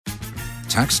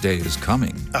Tax day is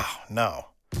coming. Oh, no.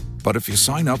 But if you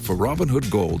sign up for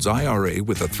Robinhood Gold's IRA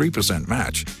with a 3%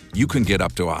 match, you can get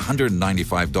up to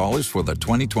 $195 for the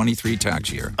 2023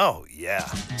 tax year. Oh, yeah.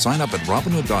 Sign up at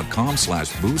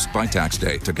Robinhood.com/boost by tax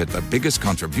day to get the biggest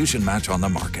contribution match on the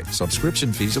market.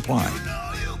 Subscription fees apply.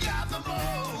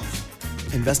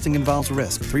 Investing involves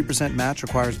risk. 3% match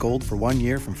requires gold for 1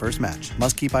 year from first match.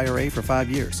 Must keep IRA for 5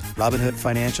 years. Robinhood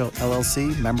Financial,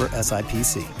 LLC, member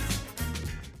SIPC.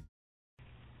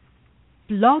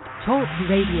 Blog Talk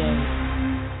Radio.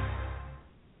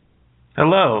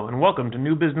 Hello, and welcome to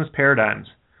New Business Paradigms.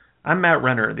 I'm Matt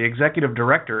Renner, the Executive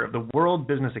Director of the World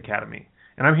Business Academy,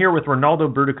 and I'm here with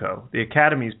Ronaldo Brudico, the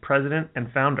Academy's President and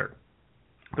Founder.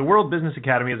 The World Business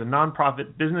Academy is a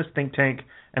nonprofit business think tank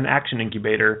and action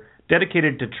incubator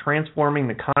dedicated to transforming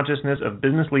the consciousness of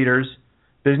business leaders,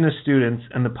 business students,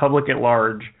 and the public at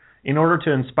large in order to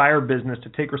inspire business to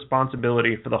take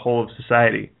responsibility for the whole of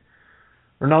society.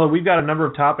 Ronaldo, we've got a number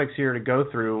of topics here to go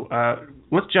through.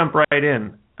 Let's jump right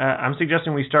in. I'm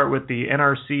suggesting we start with the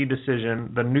NRC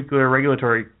decision, the Nuclear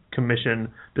Regulatory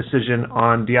Commission decision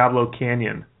on Diablo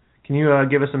Canyon. Can you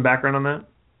give us some background on that?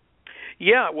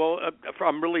 Yeah, well,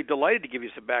 I'm really delighted to give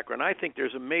you some background. I think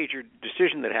there's a major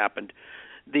decision that happened.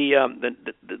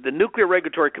 The Nuclear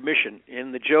Regulatory Commission,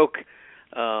 in the joke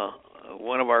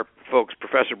one of our folks,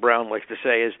 Professor Brown, likes to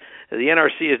say is the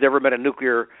NRC has never met a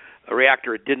nuclear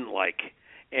reactor it didn't like.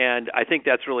 And I think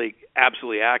that's really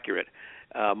absolutely accurate.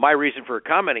 My reason for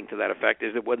commenting to that effect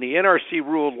is that when the NRC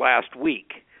ruled last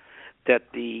week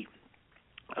that the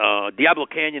Diablo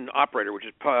Canyon operator, which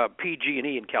is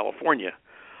PG&E in California,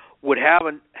 would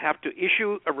have to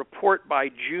issue a report by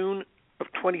June of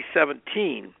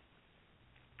 2017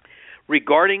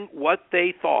 regarding what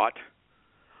they thought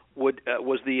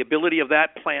was the ability of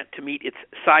that plant to meet its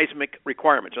seismic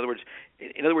requirements.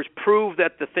 In other words, prove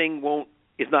that the thing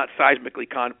is not seismically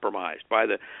compromised by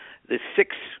the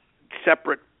 6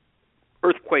 separate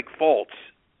earthquake faults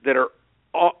that are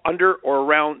under or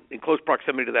around in close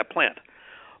proximity to that plant,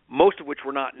 most of which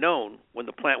were not known when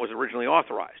the plant was originally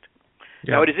authorized.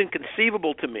 Yeah. Now, it is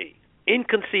inconceivable to me,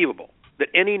 that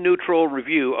any neutral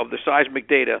review of the seismic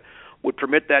data would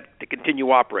permit that to continue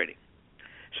operating.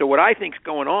 So what I think is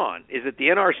going on is that the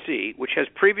NRC, which has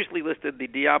previously listed the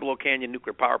Diablo Canyon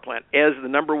nuclear power plant as the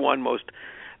number one most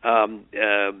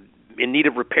in need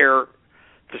of repair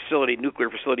nuclear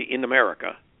facility in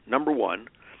America, number one,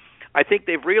 I think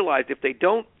they've realized if they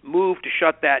don't move to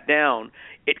shut that down,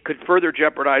 it could further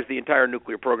jeopardize the entire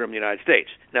nuclear program in the United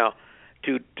States. Now,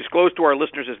 to disclose to our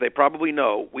listeners, as they probably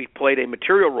know, we played a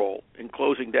material role in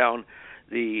closing down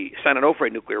the San Onofre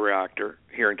nuclear reactor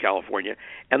here in California,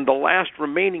 and the last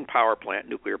remaining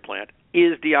nuclear plant,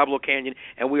 is Diablo Canyon,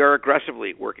 and we are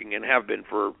aggressively working, and have been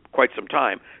for quite some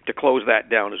time, to close that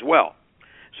down as well.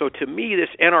 So to me, this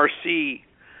NRC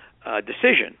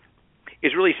decision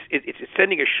is really it's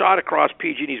sending a shot across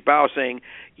PG&E's bow saying,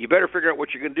 you better figure out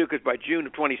what you're going to do, because by June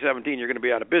of 2017, you're going to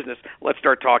be out of business. Let's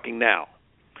start talking now.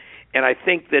 And I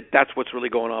think that that's what's really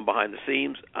going on behind the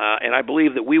scenes, and I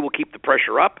believe that we will keep the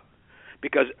pressure up,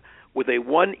 because with a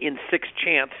 1 in 6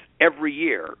 chance every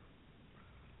year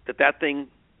that thing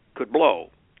could blow,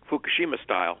 Fukushima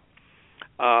style,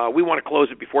 we want to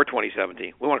close it before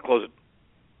 2017. We want to close it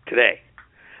today.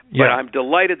 Yeah. But I'm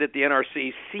delighted that the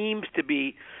NRC seems to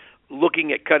be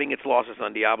looking at cutting its losses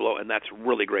on Diablo, and that's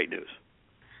really great news.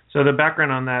 So the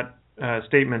background on that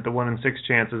statement, the 1 in 6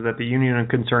 chance, is that the Union of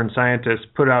Concerned Scientists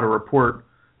put out a report,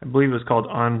 I believe it was called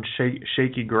On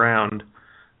Shaky Ground,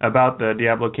 about the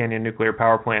Diablo Canyon nuclear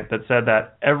power plant, that said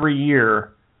that every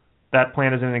year that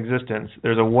plant is in existence,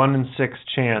 there's a 1 in 6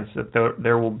 chance that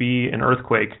there will be an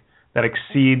earthquake that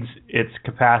exceeds its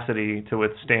capacity to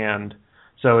withstand.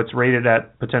 So it's rated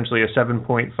at potentially a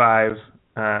 7.5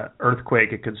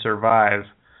 earthquake it could survive.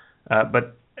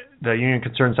 But the Union of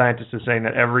Concerned Scientists is saying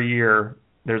that every year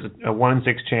there's a 1 in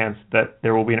 6 chance that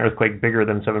there will be an earthquake bigger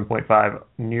than 7.5,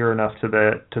 near enough to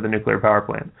the nuclear power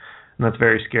plant. And that's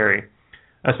very scary,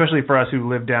 especially for us who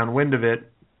live downwind of it.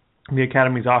 The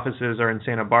Academy's offices are in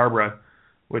Santa Barbara,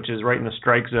 which is right in the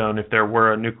strike zone. If there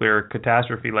were a nuclear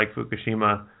catastrophe like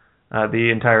Fukushima,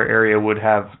 the entire area would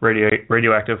have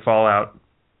radioactive fallout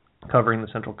covering the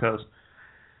Central Coast.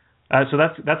 So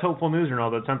that's hopeful news,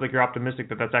 Ronaldo. It sounds like you're optimistic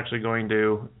that that's actually going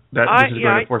to this is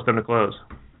going to force them to close.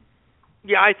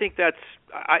 Yeah, I think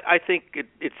I think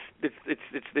it's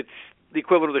the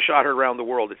equivalent of the shot heard around the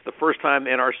world. It's the first time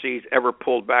NRC's ever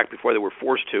pulled back before they were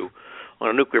forced to on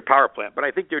a nuclear power plant. But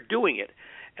I think they're doing it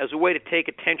as a way to take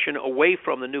attention away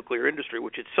from the nuclear industry,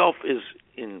 which itself is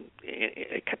in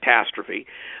a catastrophe.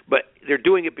 But they're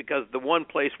doing it because the one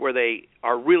place where they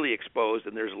are really exposed,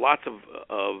 and there's lots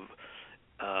of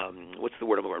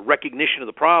recognition of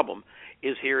the problem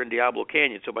is here in Diablo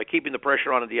Canyon. So by keeping the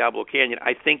pressure on in Diablo Canyon,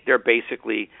 I think they're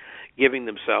basically giving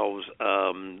themselves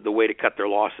the way to cut their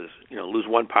losses. Lose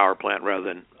one power plant rather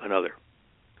than another.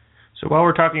 So while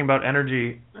we're talking about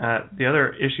energy, the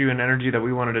other issue in energy that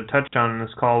we wanted to touch on in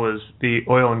this call was the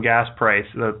oil and gas price,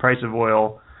 the price of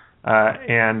oil,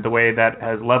 and the way that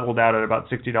has leveled out at about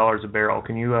 $60 a barrel.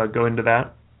 Can you go into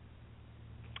that?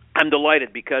 I'm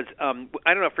delighted because,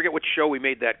 I forget which show we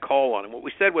made that call on. And what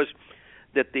we said was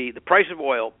that the price of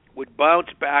oil would bounce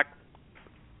back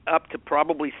up to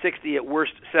probably 60, at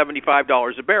worst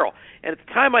 $75 a barrel. And at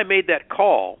the time I made that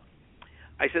call,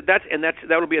 I said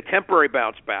that'll be a temporary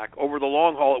bounce back. Over the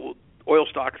long haul, oil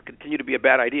stocks continue to be a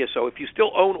bad idea. So if you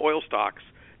still own oil stocks,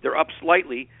 they're up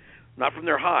slightly, not from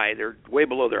their high. They're way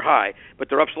below their high, but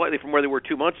they're up slightly from where they were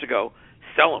 2 months ago.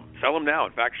 Sell them now.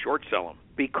 In fact, short sell them,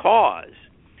 because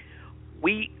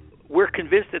we're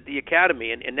convinced at the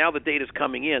Academy, and now the data's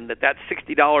coming in, that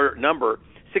 $60 number,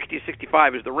 60 to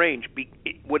 65 is the range.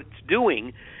 What it's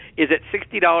doing is at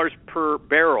 $60 per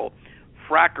barrel,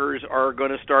 frackers are going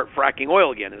to start fracking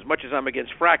oil again. As much as I'm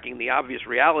against fracking, the obvious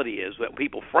reality is that when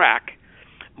people frack,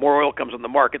 more oil comes on the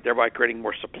market, thereby creating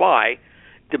more supply.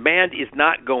 Demand is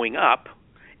not going up,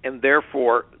 and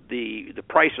therefore the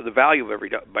price or the value of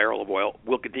every barrel of oil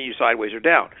will continue sideways or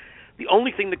down. The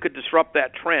only thing that could disrupt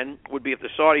that trend would be if the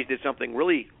Saudis did something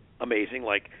really amazing,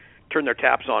 like turn their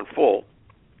taps on full,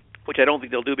 which I don't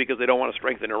think they'll do because they don't want to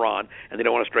strengthen Iran and they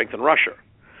don't want to strengthen Russia.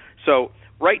 So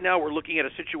right now we're looking at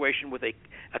a situation with a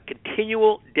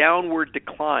continual downward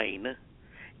decline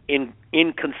in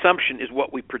consumption is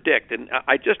what we predict. And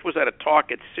I just was at a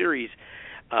talk at Ceres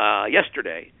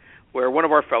yesterday where one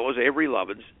of our fellows, Avery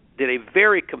Lovins, did a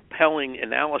very compelling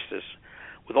analysis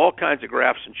with all kinds of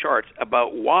graphs and charts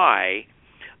about why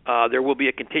there will be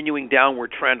a continuing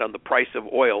downward trend on the price of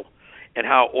oil, and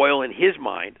how oil in his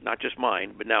mind, not just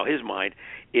mine, but now his mind,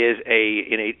 is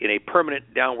in a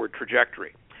permanent downward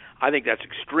trajectory. I think that's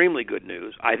extremely good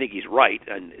news. I think he's right,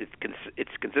 and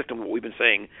it's consistent with what we've been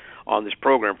saying on this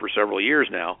program for several years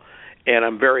now. And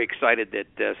I'm very excited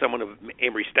that someone of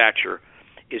Amory stature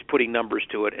is putting numbers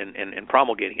to it and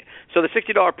promulgating it. So the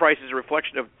 $60 price is a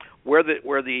reflection of where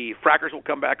the frackers will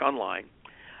come back online.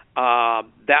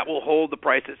 That will hold the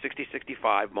price at 60,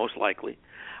 65, most likely.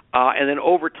 And then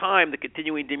over time, the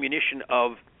continuing diminution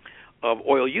of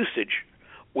oil usage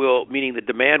meaning the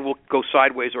demand will go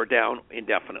sideways or down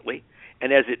indefinitely.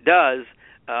 And as it does,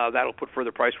 that'll put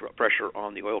further price pressure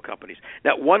on the oil companies.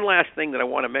 Now, one last thing that I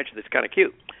want to mention that's kind of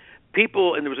cute.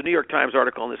 People, and there was a New York Times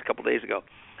article on this a couple days ago,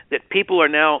 that people are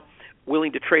now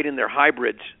willing to trade in their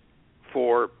hybrids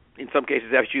for, in some cases,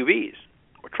 SUVs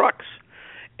or trucks.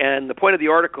 And the point of the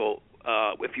article,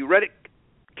 if you read it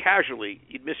casually,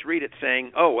 you'd misread it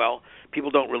saying, oh, well, people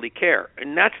don't really care.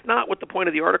 And that's not what the point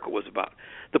of the article was about.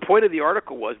 The point of the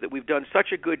article was that we've done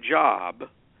such a good job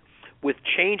with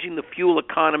changing the fuel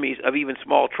economies of even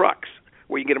small trucks,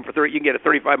 where you can get them for you can get a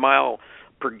 35 mile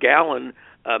per gallon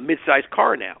mid-sized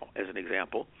car now, as an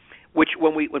example, which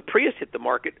when Prius hit the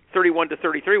market, 31 to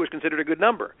 33 was considered a good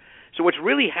number. So what's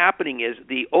really happening is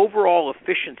the overall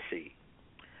efficiency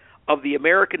of the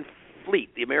American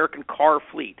fleet, the American car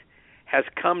fleet, has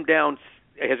come down,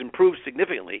 has improved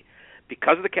significantly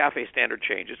because of the CAFE standard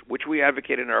changes, which we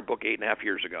advocated in our book 8.5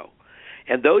 years ago.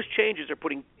 And those changes are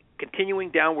putting continuing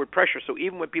downward pressure. So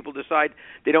even when people decide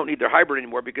they don't need their hybrid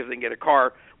anymore because they can get a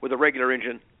car with a regular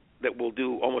engine that will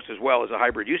do almost as well as a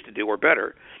hybrid used to do or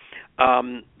better,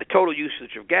 the total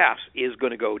usage of gas is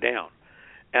going to go down.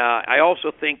 I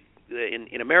also think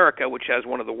in America, which has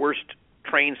one of the worst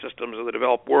train systems of the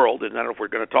developed world, and I don't know if we're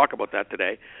going to talk about that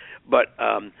today, but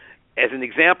as an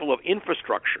example of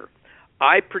infrastructure,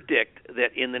 I predict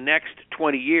that in the next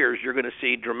 20 years, you're going to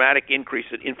see dramatic increase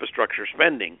in infrastructure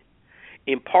spending,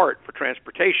 in part for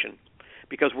transportation,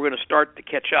 because we're going to start to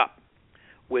catch up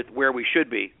with where we should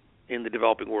be in the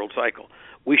developing world cycle.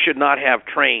 We should not have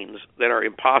trains that are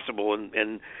impossible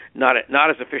and not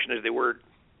as efficient as they were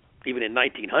even in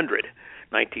 1900,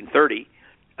 1930,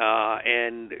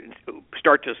 and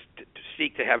start to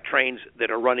seek to have trains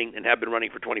that are running and have been running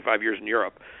for 25 years in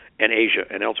Europe and Asia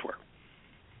and elsewhere.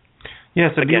 Yeah,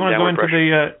 so do you want to go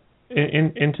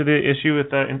into the issue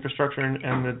with infrastructure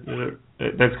and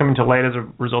that's coming to light as a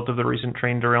result of the recent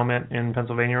train derailment in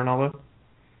Pennsylvania and all that?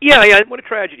 Yeah, what a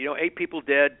tragedy. 8 people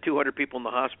dead, 200 people in the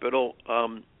hospital,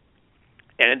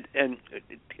 and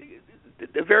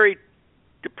a very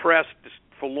depressed,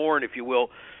 forlorn, if you will,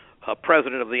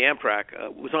 president of the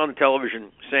Amtrak was on the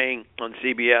television saying on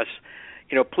CBS,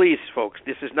 please, folks,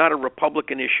 this is not a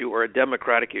Republican issue or a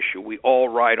Democratic issue. We all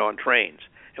ride on trains.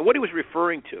 And what he was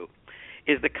referring to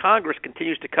is the Congress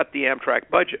continues to cut the Amtrak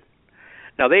budget.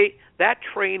 Now, that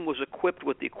train was equipped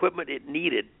with the equipment it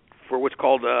needed for what's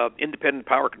called independent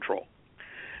power control.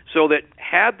 So that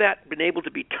had that been able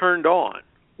to be turned on,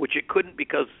 which it couldn't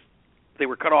because they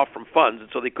were cut off from funds, and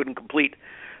so they couldn't complete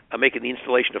making the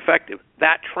installation effective,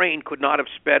 that train could not have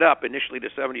sped up initially to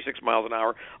 76 miles an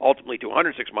hour, ultimately to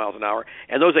 106 miles an hour,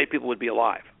 and those 8 people would be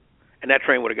alive. And that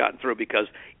train would have gotten through because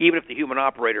even if the human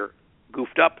operator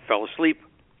goofed up, fell asleep,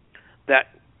 that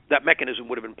mechanism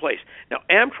would have been placed. Now,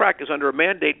 Amtrak is under a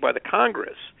mandate by the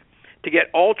Congress to get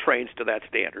all trains to that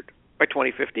standard by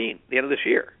 2015, the end of this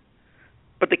year.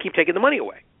 But they keep taking the money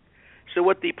away. So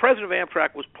what the president of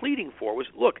Amtrak was pleading for was,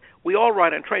 look, we all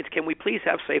ride on trains. Can we please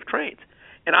have safe trains?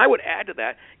 And I would add to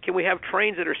that, can we have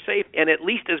trains that are safe and at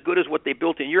least as good as what they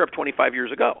built in Europe 25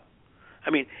 years ago? I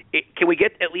mean, can we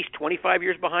get at least 25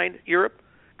 years behind Europe?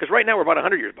 Because right now we're about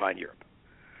 100 years behind Europe.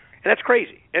 And that's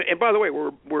crazy. And by the way,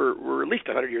 we're at least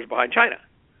 100 years behind China.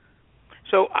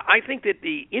 So I think that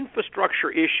the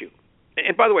infrastructure issue,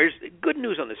 and by the way, there's good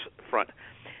news on this front.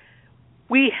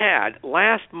 We had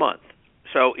last month,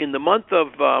 so in the month of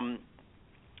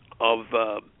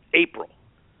April,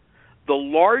 the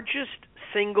largest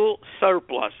single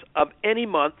surplus of any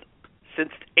month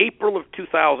since April of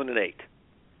 2008,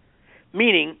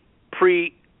 meaning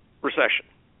pre-recession.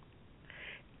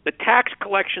 The tax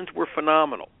collections were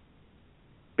phenomenal,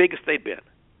 biggest they'd been.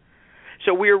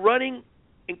 So we are running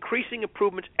increasing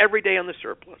improvements every day on the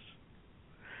surplus.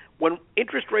 When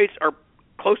interest rates are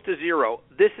close to zero,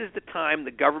 this is the time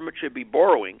the government should be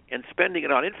borrowing and spending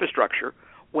it on infrastructure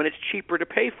when it's cheaper to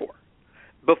pay for,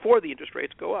 before the interest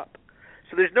rates go up.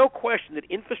 So there's no question that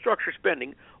infrastructure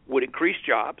spending would increase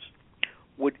jobs,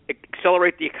 would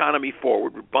accelerate the economy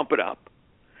forward, would bump it up.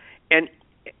 And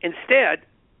instead,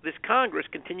 this Congress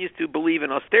continues to believe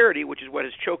in austerity, which is what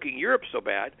is choking Europe so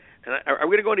bad. And are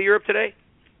we going to go into Europe today?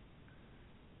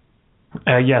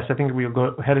 Yes, I think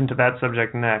we'll head into that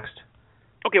subject next.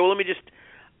 Okay, well, let me just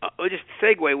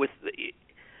segue with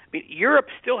Europe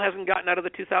still hasn't gotten out of the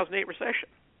 2008 recession.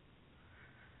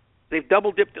 They've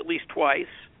double-dipped at least twice.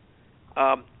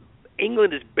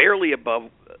 England is barely above.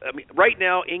 Right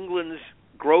now, England's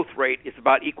growth rate is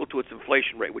about equal to its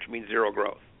inflation rate, which means zero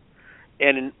growth.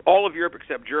 And in all of Europe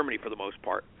except Germany, for the most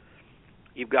part,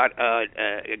 you've got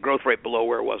a growth rate below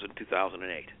where it was in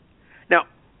 2008. Now,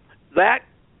 that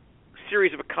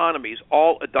series of economies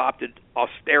all adopted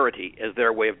austerity as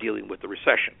their way of dealing with the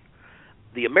recession.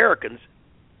 The Americans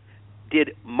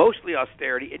did mostly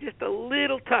austerity and just a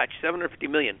little touch, $750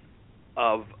 million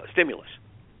of stimulus.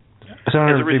 As a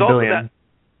result billion. of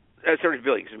that, $750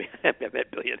 billion, excuse me,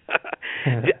 that billion.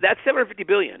 That $750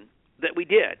 billion that we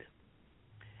did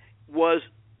was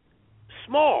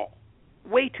small,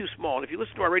 way too small. And if you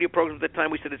listen to our radio programs at that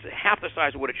time, we said it's half the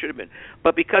size of what it should have been.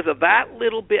 But because of that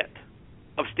little bit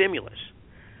of stimulus,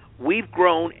 we've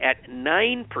grown at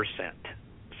 9%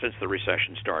 since the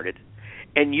recession started,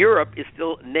 and Europe is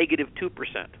still negative 2%.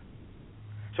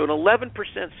 So an 11%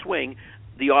 swing.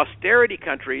 The austerity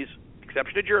countries,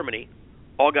 exception of Germany,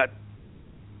 all got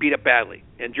beat up badly,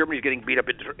 and Germany's getting beat up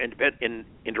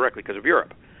indirectly because of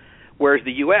Europe. Whereas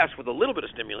the U.S., with a little bit of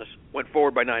stimulus, went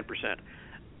forward by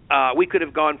 9%. We could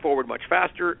have gone forward much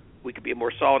faster. We could be a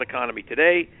more solid economy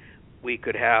today. We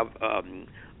could have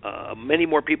many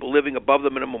more people living above the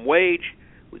minimum wage.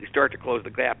 We could start to close the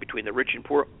gap between the rich and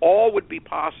poor. All would be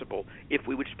possible if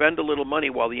we would spend a little money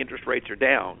while the interest rates are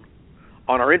down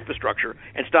on our infrastructure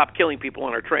and stop killing people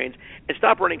on our trains and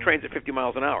stop running trains at 50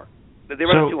 miles an hour. They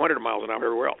run at 200 miles an hour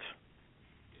everywhere else.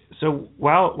 So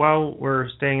while we're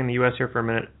staying in the U.S. here for a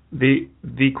minute,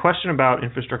 the question about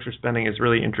infrastructure spending is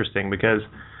really interesting because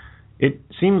it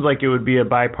seems like it would be a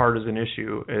bipartisan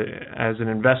issue as an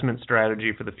investment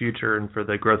strategy for the future and for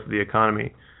the growth of the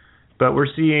economy. But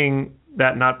we're seeing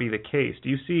that not be the case. Do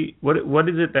you see what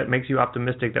is it that makes you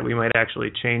optimistic that we might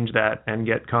actually change that and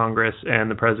get Congress and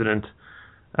the president,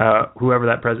 whoever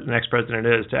that next president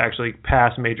is, to actually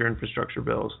pass major infrastructure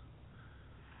bills?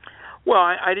 Well,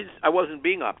 I wasn't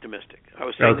being optimistic. I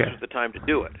was saying This was the time to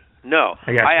do it. No,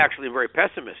 I actually am very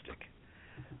pessimistic.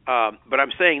 But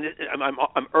I'm saying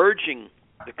I'm urging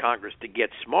the Congress to get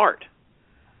smart,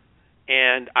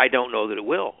 and I don't know that it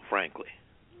will, frankly.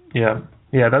 Yeah,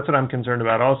 that's what I'm concerned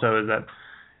about. Also, is that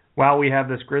while we have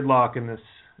this gridlock and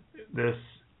this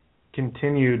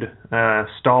continued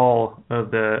stall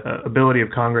of the ability of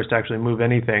Congress to actually move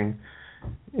anything,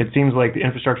 it seems like the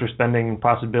infrastructure spending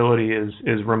possibility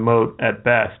is remote at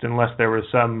best, unless there was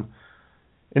some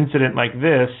incident like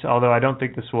this. Although I don't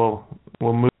think this will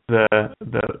move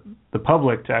the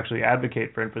public to actually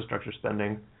advocate for infrastructure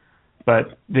spending.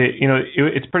 But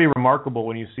it's pretty remarkable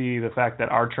when you see the fact that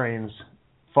our trains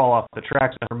fall off the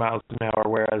tracks 100 miles an hour,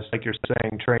 whereas, like you're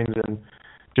saying, trains in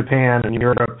Japan and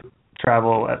Europe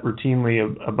travel at routinely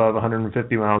above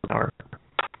 150 miles an hour.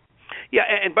 Yeah,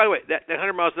 and by the way, that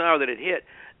 100 miles an hour that it hit,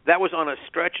 that was on a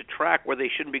stretch of track where they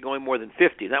shouldn't be going more than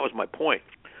 50. That was my point.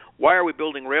 Why are we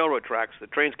building railroad tracks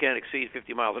that trains can't exceed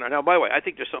 50 miles an hour? Now, by the way, I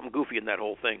think there's something goofy in that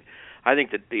whole thing. I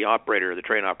think that the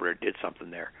train operator, did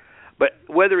something there. But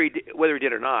whether he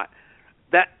did or not,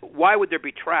 why would there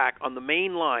be track on the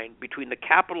main line between the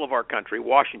capital of our country,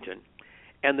 Washington,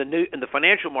 and the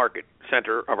financial market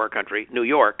center of our country, New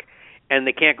York, and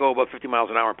they can't go above 50 miles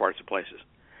an hour in parts of places?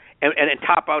 And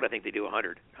top out, I think they do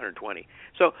 100, 120.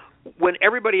 So when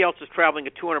everybody else is traveling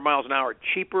at 200 miles an hour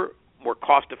cheaper, more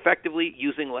cost-effectively,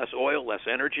 using less oil, less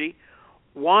energy,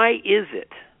 why is it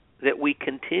that we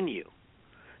continue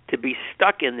to be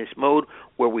stuck in this mode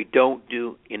where we don't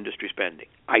do industry spending?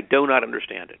 I do not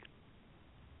understand it.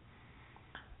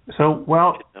 So,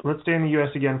 let's stay in the U.S.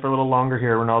 again for a little longer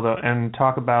here, Ronaldo, and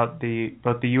talk about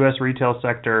both the U.S. retail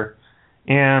sector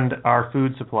and our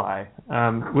food supply.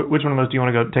 Which one of those do you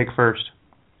want to go take first?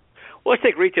 Well, let's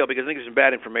take retail because I think there's some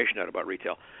bad information out about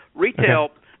retail. Retail,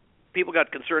 okay. People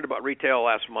got concerned about retail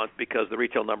last month because the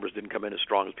retail numbers didn't come in as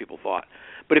strong as people thought.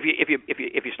 But if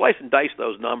you slice and dice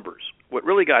those numbers,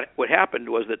 what happened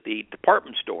was that the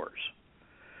department stores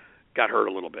got hurt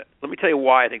a little bit. Let me tell you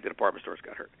why I think the department stores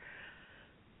got hurt.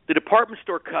 The department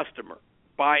store customer,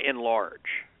 by and large,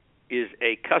 is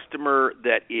a customer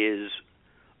that is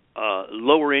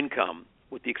lower income,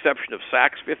 with the exception of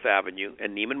Saks Fifth Avenue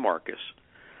and Neiman Marcus,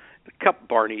 a couple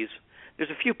Barney's. There's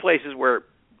a few places where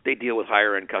they deal with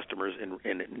higher-end customers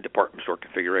in department store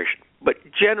configuration. But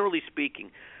generally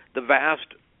speaking, the vast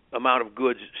amount of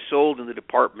goods sold in the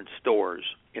department stores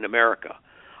in America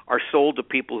are sold to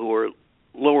people who are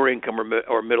lower income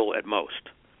or middle at most.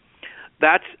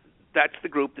 That's the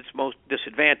group that's most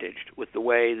disadvantaged with the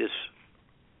way this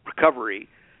recovery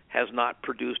has not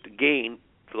produced a gain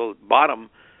for the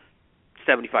bottom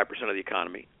 75% of the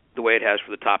economy, the way it has for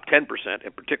the top 10%,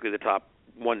 and particularly the top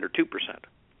 1 or 2%.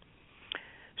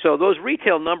 So those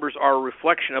retail numbers are a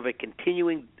reflection of a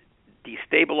continuing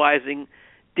destabilizing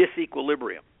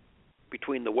disequilibrium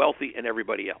between the wealthy and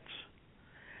everybody else.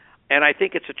 And I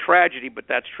think it's a tragedy, but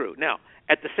that's true. Now,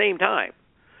 at the same time,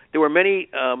 there were many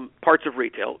parts of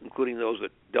retail, including those that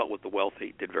dealt with the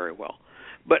wealthy, did very well.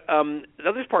 But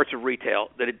there's parts of retail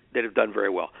that have done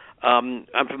very well. I'm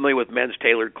familiar with men's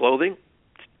tailored clothing.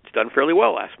 It's done fairly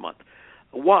well last month.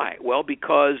 Why? Well,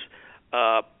 because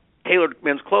tailored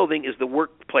men's clothing is the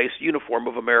workplace uniform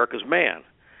of America's man.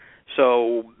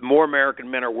 So more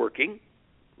American men are working.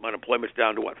 Unemployment's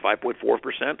down to,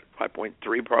 5.4%?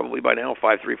 5.3 probably by now,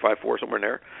 5.3, 5.4, somewhere in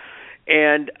there.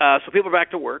 And so people are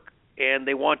back to work, and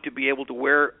they want to be able to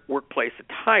wear workplace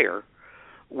attire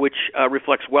which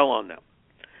reflects well on them.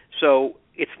 So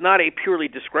it's not a purely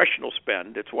discretional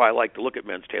spend. That's why I like to look at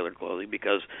men's tailored clothing,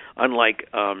 because unlike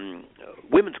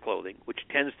women's clothing, which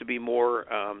tends to be more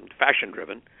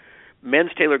fashion-driven,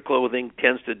 men's tailored clothing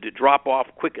tends to drop off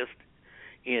quickest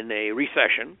in a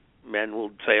recession. Men will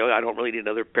say, I don't really need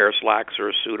another pair of slacks or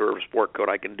a suit or a sport coat.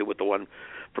 I can do with the one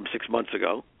from 6 months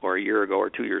ago or a year ago or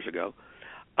 2 years ago.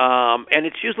 And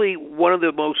it's usually one of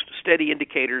the most steady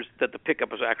indicators that the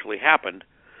pickup has actually happened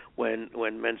when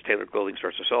men's tailored clothing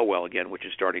starts to sell well again, which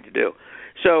is starting to do.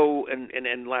 So,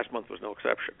 and last month was no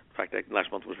exception. In fact,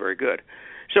 last month was very good.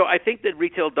 So I think that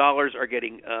retail dollars are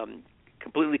getting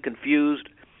completely confused.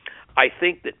 I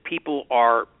think that people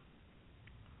are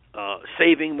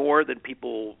saving more than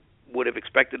people would have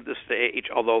expected at this stage,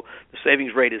 although the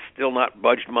savings rate is still not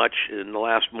budged much in the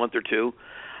last month or two.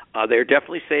 They're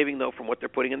definitely saving, though, from what they're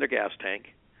putting in their gas tank.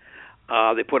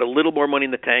 They put a little more money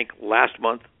in the tank last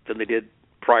month than they did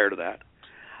prior to that.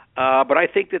 But I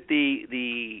think that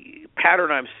the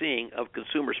pattern I'm seeing of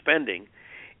consumer spending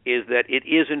is that it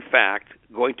is, in fact,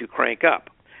 going to crank up.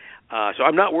 So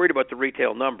I'm not worried about the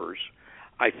retail numbers.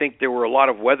 I think there were a lot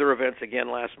of weather events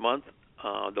again last month.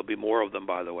 There'll be more of them,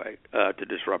 by the way, to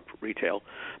disrupt retail.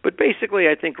 But basically,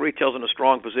 I think retail's in a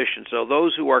strong position. So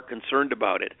those who are concerned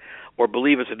about it or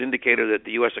believe it's an indicator that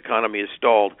the U.S. economy is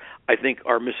stalled, I think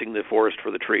are missing the forest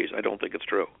for the trees. I don't think it's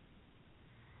true.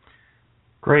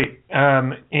 Great.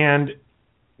 And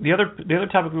the other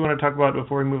topic we want to talk about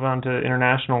before we move on to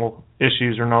international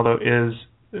issues, Ronaldo, is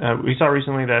we saw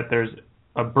recently that there's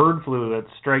a bird flu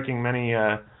that's striking many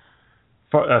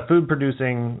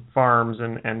food-producing farms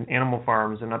and animal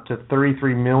farms, and up to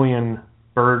 33 million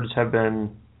birds have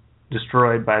been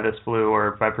destroyed by this flu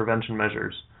or by prevention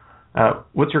measures.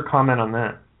 What's your comment on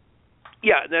that?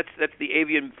 Yeah, that's the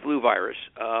avian flu virus,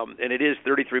 and it is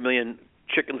 33 million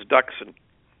chickens, ducks,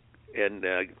 and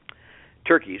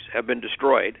turkeys have been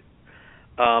destroyed.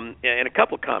 And a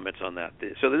couple of comments on that.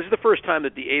 So this is the first time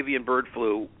that the avian bird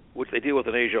flu, which they deal with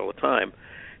in Asia all the time,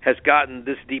 has gotten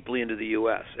this deeply into the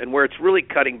U.S. And where it's really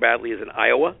cutting badly is in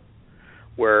Iowa,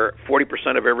 where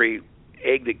 40% of every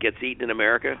egg that gets eaten in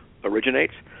America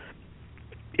originates.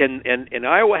 And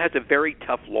Iowa has a very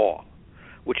tough law,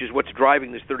 which is what's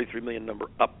driving this 33 million number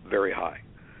up very high.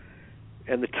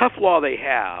 And the tough law they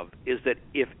have is that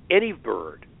if any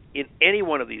bird in any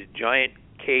one of these giant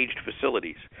caged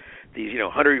facilities, these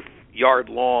 100-yard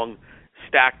long,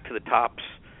 stacked to the tops,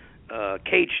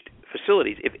 caged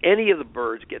facilities, if any of the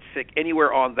birds get sick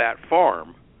anywhere on that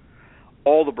farm,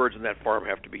 all the birds in that farm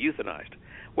have to be euthanized.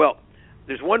 Well,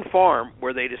 there's one farm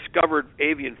where they discovered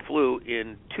avian flu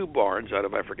in 2 barns out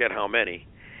of I forget how many,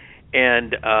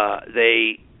 and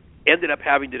they ended up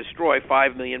having to destroy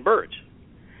 5 million birds.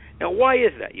 Now, why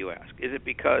is that, you ask? Is it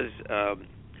because,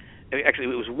 actually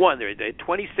it was one, they had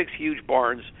 26 huge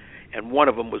barns, and one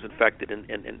of them was infected,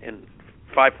 and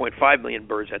 5.5 million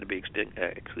birds had to be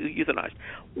euthanized.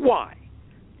 Why?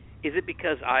 Is it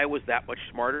because Iowa's that much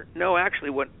smarter? No, actually,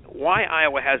 why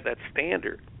Iowa has that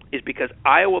standard is because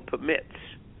Iowa permits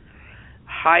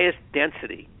highest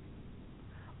density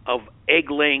of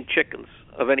egg-laying chickens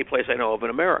of any place I know of in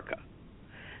America.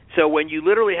 So when you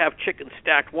literally have chickens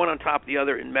stacked one on top of the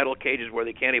other in metal cages where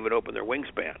they can't even open their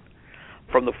wingspan,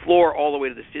 from the floor all the way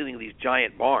to the ceiling of these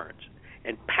giant barns,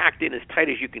 and packed in as tight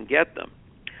as you can get them,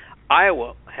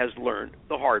 Iowa has learned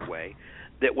the hard way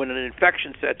that when an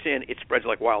infection sets in, it spreads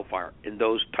like wildfire in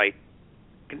those tight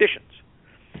conditions.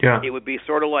 Yeah. It would be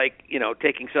sort of like,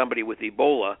 taking somebody with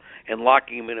Ebola and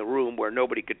locking them in a room where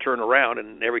nobody could turn around,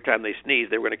 and every time they sneeze,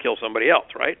 they were going to kill somebody else,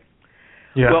 right?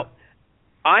 Yeah. Well,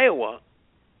 Iowa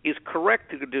is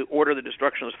correct to order the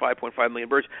destruction of those 5.5 million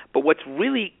birds, but what's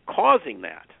really causing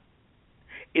that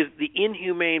is the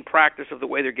inhumane practice of the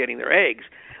way they're getting their eggs,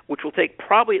 which will take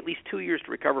probably at least 2 years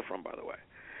to recover from, by the way.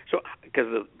 So, because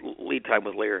of the lead time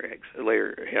with layer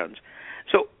hens.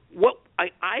 So what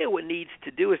Iowa needs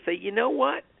to do is say, you know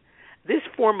what? This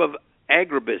form of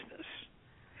agribusiness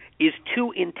is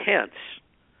too intense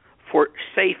for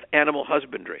safe animal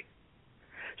husbandry.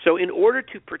 So in order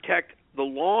to protect the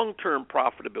long-term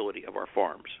profitability of our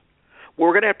farms, what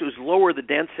we're going to have to do is lower the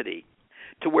density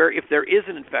to where if there is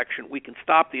an infection, we can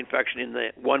stop the infection in the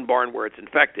one barn where it's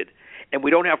infected, and we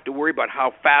don't have to worry about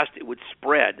how fast it would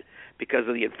spread because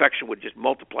of the infection would just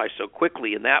multiply so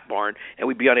quickly in that barn, and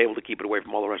we'd be unable to keep it away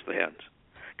from all the rest of the hens.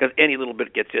 Because any little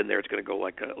bit gets in there, it's going to go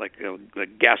like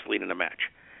gasoline in a match.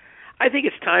 I think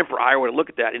it's time for Iowa to look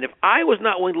at that. And if Iowa's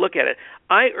not willing to look at it,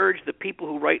 I urge the people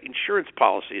who write insurance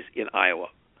policies in Iowa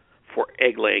for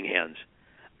egg-laying hens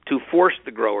to force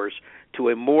the growers to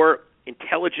a more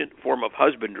intelligent form of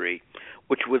husbandry,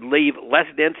 which would leave less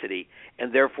density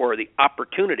and therefore the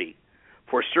opportunity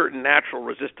for certain natural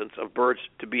resistance of birds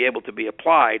to be able to be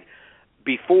applied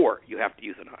before you have to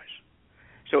euthanize.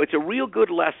 So it's a real good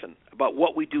lesson about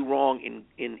what we do wrong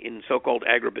in so-called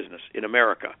agribusiness in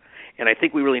America. And I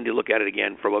think we really need to look at it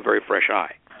again from a very fresh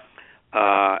eye.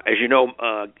 As you know,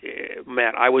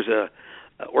 Matt, I was a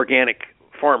organic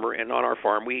farmer, and on our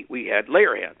farm we had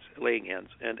laying hens,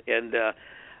 and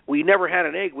we never had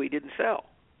an egg we didn't sell.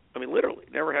 I mean, literally,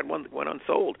 never had one that went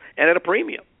unsold, and at a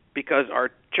premium, because our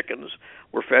chickens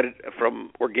were fed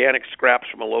from organic scraps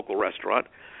from a local restaurant,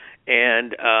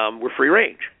 and were free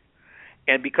range.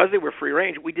 And because they were free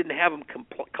range, we didn't have them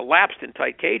collapsed in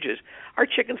tight cages. Our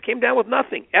chickens came down with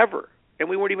nothing ever, and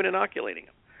we weren't even inoculating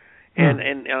them.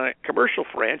 And on a commercial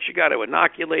ranch, you got to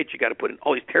inoculate, you got to put in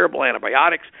all these terrible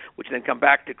antibiotics, which then come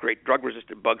back to create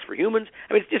drug-resistant bugs for humans.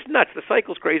 I mean, it's just nuts. The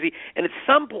cycle's crazy. And at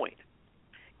some point,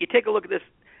 you take a look at this,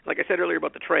 like I said earlier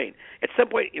about the train. At some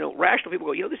point, rational people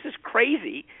go, this is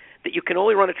crazy that you can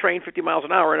only run a train 50 miles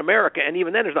an hour in America, and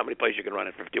even then there's not many places you can run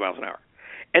at 50 miles an hour.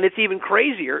 And it's even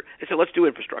crazier, they said, let's do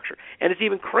infrastructure. And it's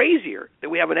even crazier that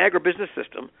we have an agribusiness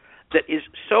system that is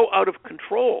so out of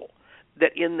control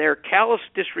that in their callous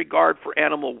disregard for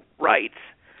animal rights,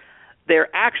 they're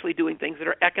actually doing things that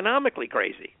are economically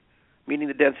crazy, meaning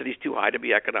the density is too high to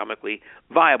be economically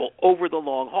viable over the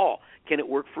long haul. Can it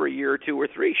work for a year or two or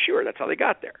three? Sure, that's how they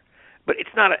got there. But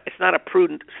it's not a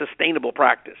prudent, sustainable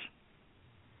practice.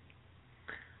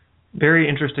 Very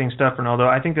interesting stuff, Ronaldo.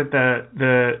 I think that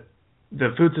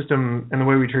the food system and the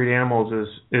way we treat animals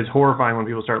is horrifying when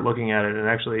people start looking at it. And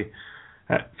actually,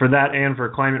 for that and for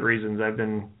climate reasons, I've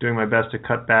been doing my best to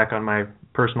cut back on my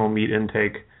personal meat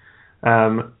intake.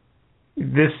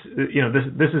 This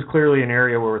is clearly an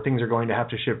area where things are going to have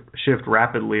to shift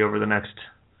rapidly over the next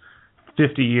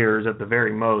 50 years at the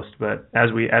very most. But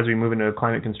as we move into a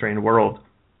climate constrained world,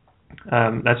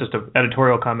 that's just an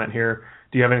editorial comment here.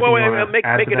 Do you have anything you want to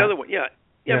add to that? Another one?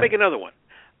 Yeah, make another one.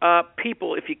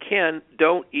 People, if you can,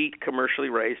 don't eat commercially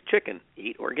raised chicken.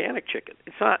 Eat organic chicken.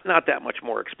 It's not that much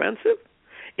more expensive.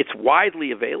 It's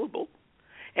widely available,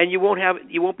 and it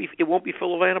won't be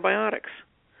full of antibiotics.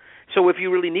 So if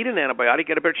you really need an antibiotic, you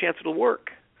get a better chance it'll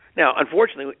work. Now,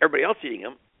 unfortunately, everybody else eating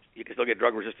them, you can still get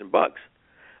drug-resistant bugs.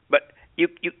 But you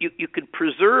can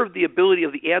preserve the ability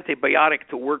of the antibiotic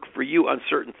to work for you on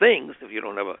certain things if you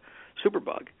don't have a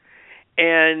superbug,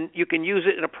 and you can use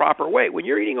it in a proper way. When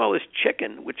you're eating all this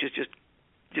chicken, which is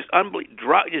just unbelievable,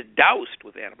 just doused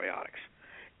with antibiotics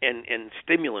and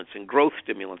stimulants and growth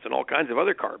stimulants and all kinds of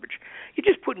other garbage, you're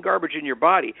just putting garbage in your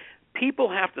body. People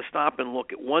have to stop and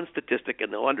look at one statistic,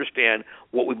 and they'll understand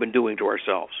what we've been doing to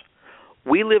ourselves.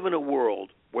 We live in a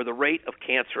world where the rate of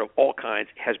cancer of all kinds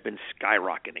has been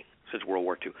skyrocketing since World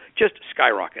War II. Just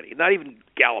skyrocketing, not even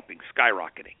galloping,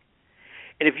 skyrocketing.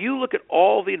 And if you look at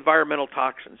all the environmental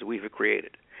toxins that we've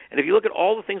created, and if you look at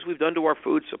all the things we've done to our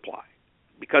food supply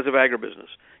because of agribusiness,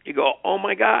 you go, oh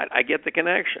my God, I get the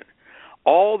connection.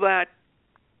 All that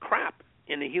crap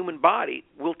in the human body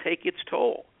will take its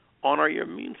toll on our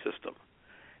immune system.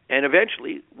 And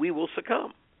eventually we will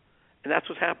succumb. And that's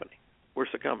what's happening. We're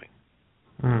succumbing.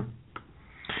 Mm.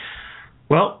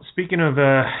 Well, speaking of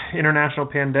international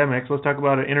pandemics, let's talk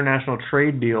about an international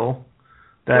trade deal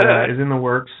that is in the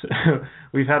works.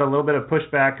 We've had a little bit of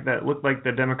pushback that looked like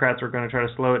the Democrats were going to try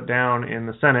to slow it down in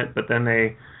the Senate, but then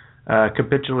they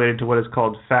capitulated to what is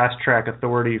called fast-track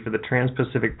authority for the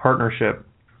Trans-Pacific Partnership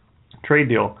trade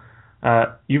deal.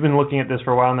 You've been looking at this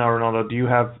for a while now, Ronaldo. Do you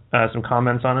have some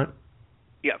comments on it?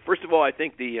 Yeah, first of all, I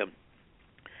think the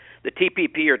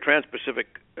TPP, or Trans-Pacific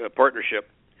Partnership,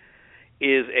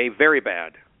 is a very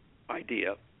bad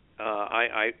idea.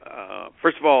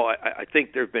 First of all, I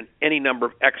think there have been any number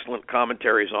of excellent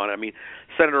commentaries on it. I mean,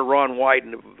 Senator Ron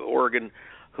Wyden of Oregon,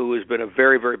 who has been a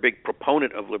very, very big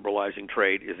proponent of liberalizing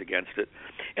trade, is against it.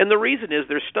 And the reason is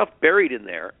there's stuff buried in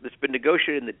there that's been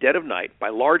negotiated in the dead of night by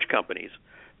large companies,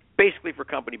 basically for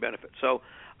company benefit. So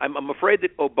I'm afraid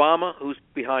that Obama, who's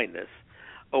behind this,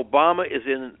 Obama is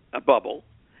in a bubble,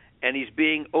 and he's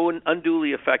being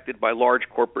unduly affected by large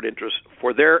corporate interests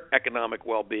for their economic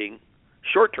well-being,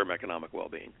 short-term economic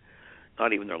well-being,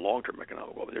 not even their long-term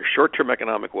economic well-being, their short-term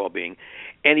economic well-being,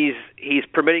 and he's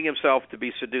permitting himself to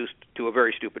be seduced to a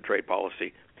very stupid trade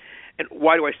policy. And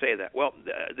why do I say that? Well,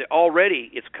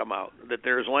 already it's come out that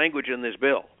there's language in this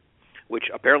bill, which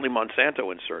apparently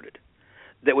Monsanto inserted,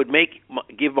 that would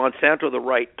give Monsanto the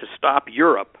right to stop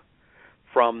Europe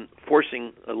from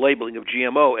forcing a labeling of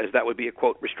GMO, as that would be a,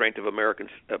 quote, restraint of American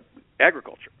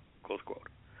agriculture, close quote.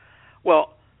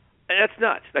 Well, that's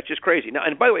nuts. That's just crazy. Now,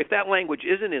 and by the way, if that language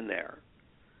isn't in there,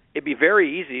 it'd be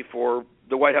very easy for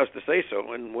the White House to say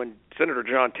so. And when Senator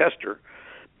John Tester,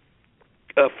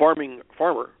 a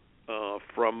farmer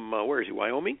from, where is he,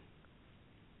 Wyoming?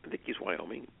 I think he's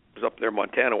Wyoming. He was up there,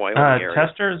 Montana, Wyoming area.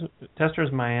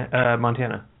 Tester's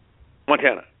Montana.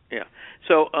 Montana, yeah.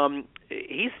 So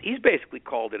he's basically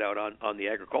called it out on the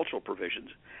agricultural provisions.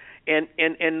 And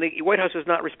the White House has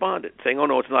not responded, saying, oh,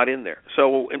 no, it's not in there.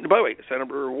 So, and by the way,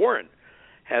 Senator Warren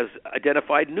has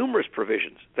identified numerous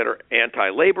provisions that are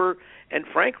anti-labor and,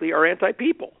 frankly, are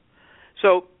anti-people.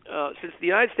 So since the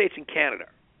United States and Canada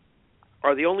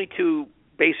are the only two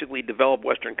basically developed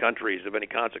Western countries of any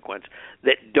consequence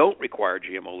that don't require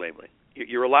GMO labeling,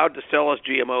 you're allowed to sell us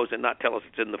GMOs and not tell us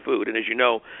it's in the food. And as you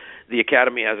know, the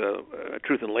Academy has a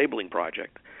Truth in Labeling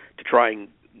project to try and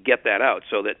get that out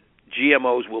so that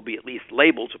GMOs will be at least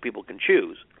labeled so people can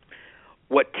choose.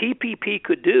 What TPP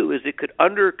could do is it could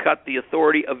undercut the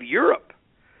authority of Europe,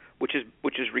 which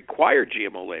is required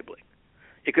GMO labeling.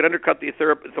 It could undercut the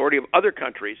authority of other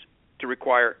countries to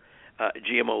require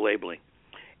GMO labeling,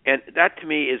 and that to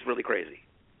me is really crazy.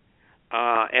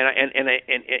 And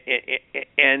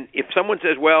if someone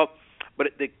says, well, but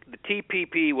the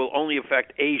TPP will only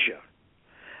affect Asia,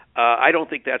 I don't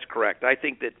think that's correct. I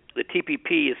think that the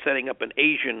TPP is setting up an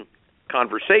Asian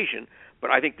conversation, but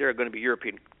I think there are going to be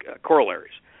European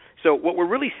corollaries. So what we're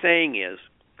really saying is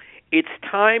it's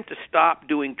time to stop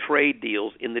doing trade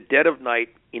deals in the dead of night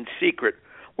in secret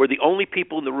where the only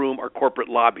people in the room are corporate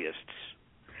lobbyists,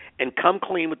 and come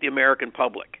clean with the American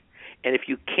public. And if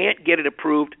you can't get it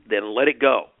approved, then let it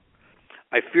go.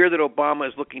 I fear that Obama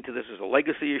is looking to this as a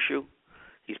legacy issue.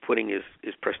 He's putting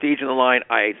his prestige on the line.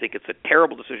 I think it's a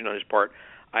terrible decision on his part.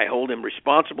 I hold him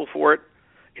responsible for it.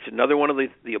 It's another one of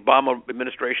the Obama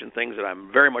administration things that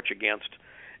I'm very much against.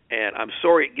 And I'm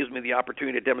sorry it gives me the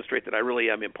opportunity to demonstrate that I really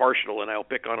am impartial, and I'll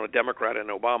pick on a Democrat and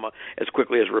Obama as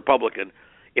quickly as a Republican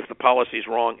if the policy is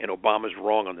wrong and Obama's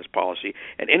wrong on this policy.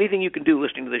 And anything you can do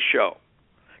listening to this show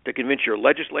to convince your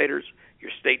legislators,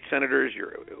 your state senators,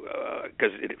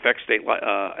 because it affects state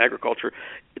agriculture,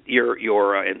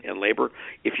 and labor.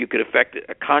 If you could affect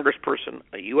a congressperson,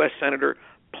 a U.S. senator,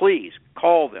 please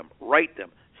call them, write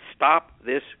them, stop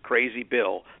this crazy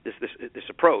bill, this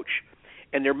approach.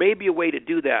 And there may be a way to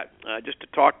do that. Just to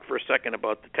talk for a second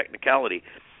about the technicality,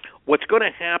 what's going to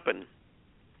happen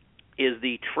is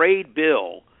the trade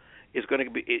bill is going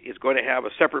to have a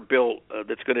separate bill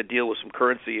that's going to deal with some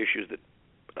currency issues that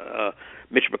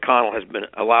Mitch McConnell has been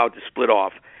allowed to split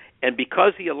off. And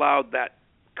because he allowed that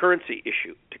currency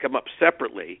issue to come up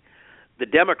separately, the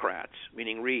Democrats,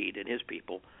 meaning Reid and his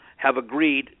people, have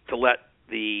agreed to let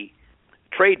the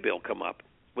trade bill come up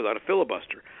without a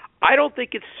filibuster. I don't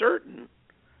think it's certain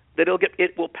that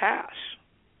it will pass,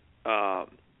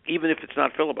 even if it's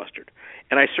not filibustered.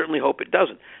 And I certainly hope it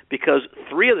doesn't, because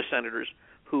 3 of the senators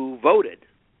who voted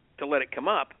to let it come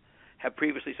up have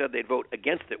previously said they'd vote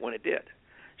against it when it did.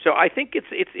 So I think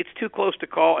it's too close to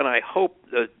call, and I hope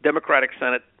the Democratic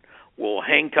Senate will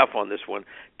hang tough on this one.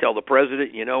 Tell the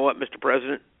president, you know what, Mr.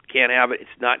 President, can't have it.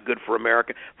 It's not good for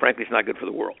America. Frankly, it's not good for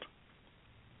the world.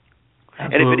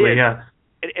 Absolutely, and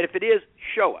if it is,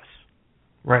 show us.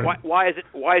 Right. Why is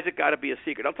it got to be a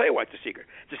secret? I'll tell you why it's a secret.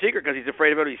 It's a secret because he's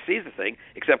afraid of everybody sees the thing,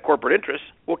 except corporate interests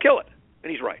will kill it,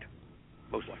 and he's right,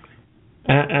 most likely.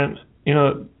 And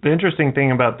the interesting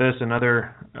thing about this and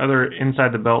other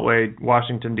inside the Beltway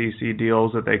Washington D.C.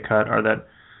 deals that they cut are that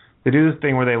they do this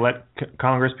thing where they let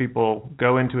Congress people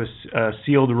go into a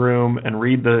sealed room and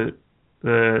read the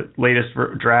latest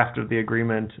draft of the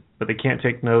agreement, but they can't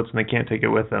take notes and they can't take it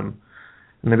with them.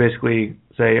 And they basically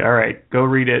say, all right, go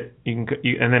read it, and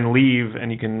then leave,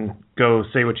 and you can go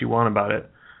say what you want about it.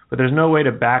 But there's no way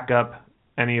to back up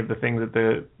any of the things that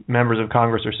the members of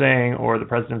Congress are saying or the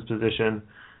president's position.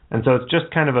 And so it's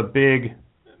just kind of a big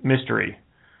mystery.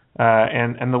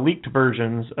 And the leaked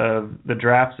versions of the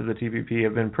drafts of the TPP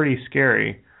have been pretty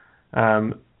scary.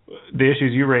 The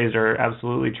issues you raised are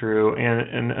absolutely true,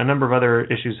 and a number of other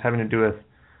issues having to do with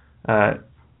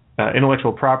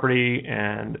intellectual property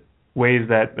and ways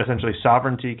that essentially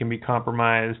sovereignty can be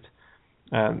compromised.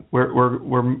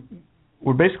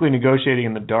 We're basically negotiating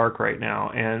in the dark right now,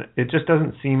 and it just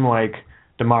doesn't seem like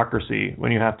democracy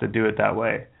when you have to do it that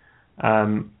way.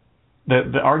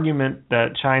 The argument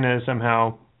that China is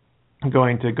somehow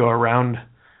going to go around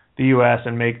the U.S.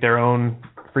 and make their own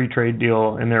free trade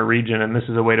deal in their region, and this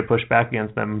is a way to push back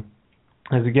against them,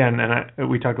 is again, and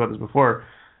we talked about this before,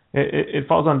 it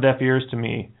falls on deaf ears to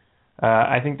me.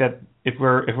 I think that if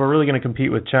we're really going to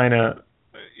compete with China,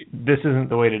 this isn't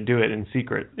the way to do it in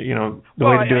secret. Way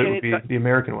to do it would be the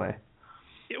American way.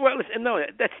 Well, listen, no,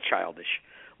 that's childish.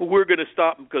 Well, we're going to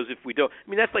stop them because if we don't,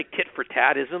 that's like tit for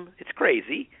tatism. It's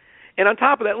crazy. And on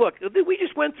top of that, look, we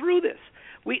just went through this.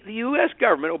 The U.S.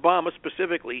 government, Obama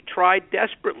specifically, tried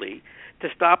desperately to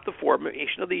stop the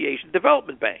formation of the Asian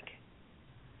Development Bank,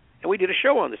 and we did a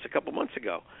show on this a couple months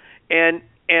ago. And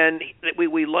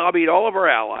we lobbied all of our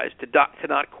allies to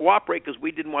not cooperate because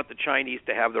we didn't want the Chinese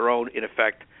to have their own, in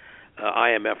effect,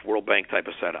 IMF, World Bank type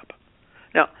of setup.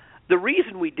 Now, the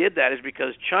reason we did that is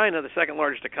because China, the second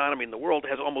largest economy in the world,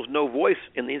 has almost no voice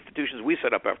in the institutions we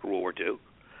set up after World War II.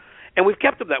 And we've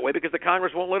kept them that way because the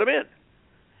Congress won't let them in.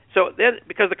 So then,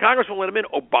 because the Congress won't let them in,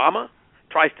 Obama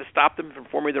tries to stop them from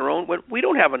forming their own when we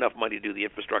don't have enough money to do the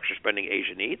infrastructure spending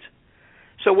Asia needs.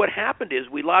 So what happened is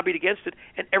we lobbied against it,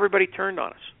 and everybody turned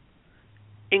on us.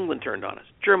 England turned on us.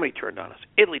 Germany turned on us.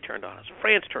 Italy turned on us.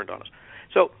 France turned on us.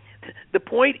 So the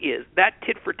point is that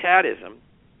tit-for-tatism,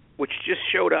 which just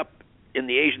showed up in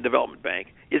the Asian Development Bank,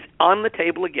 is on the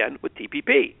table again with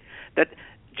TPP. That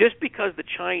just because the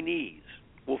Chinese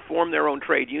will form their own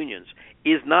trade unions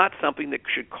is not something that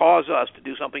should cause us to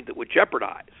do something that would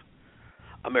jeopardize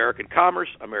American commerce,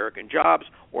 American jobs,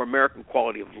 or American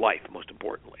quality of life, most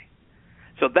importantly.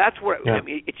 So that's what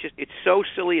it's so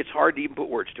silly it's hard to even put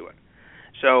words to it.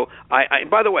 So and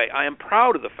by the way, I am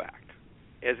proud of the fact,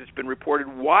 as it's been reported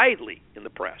widely in the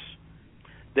press,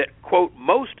 that, quote,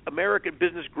 most American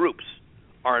business groups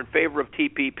are in favor of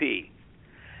TPP.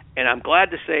 And I'm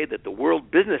glad to say that the World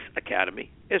Business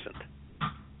Academy isn't.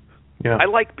 Yeah. I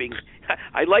like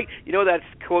that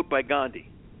quote by Gandhi.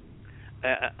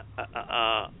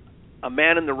 A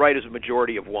man in the right is a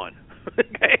majority of one.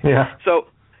 Okay? Yeah. So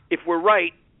if we're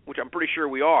right, which I'm pretty sure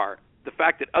we are, the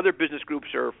fact that other business groups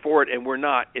are for it and we're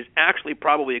not is actually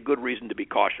probably a good reason to be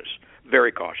cautious,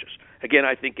 very cautious. Again,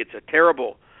 I think it's a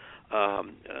terrible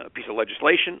piece of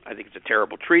legislation. I think it's a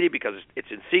terrible treaty because it's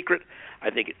in secret. I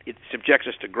think it subjects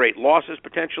us to great losses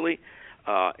potentially,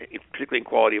 particularly in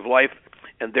quality of life,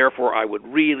 and therefore I would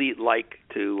really like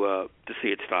to see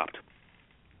it stopped.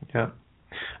 Yeah,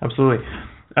 absolutely.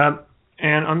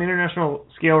 And on the international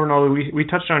scale, Ronaldo, we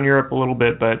touched on Europe a little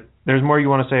bit, but there's more you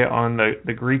want to say on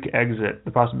the Greek exit,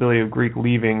 the possibility of Greece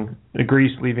leaving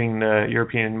the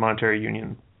European Monetary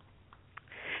Union.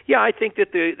 Yeah, I think that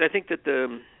there's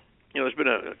been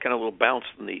a kind of little bounce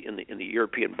in the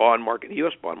European bond market, the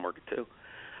U.S. bond market too,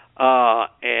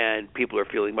 and people are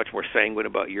feeling much more sanguine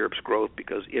about Europe's growth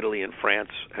because Italy and France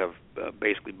have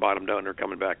basically bottomed out and are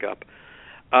coming back up,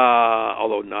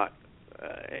 although not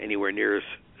anywhere near as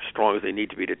strong as they need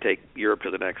to be to take Europe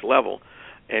to the next level.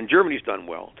 And Germany's done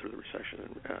well through the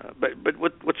recession. But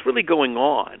what's really going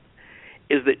on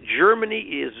is that Germany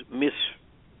is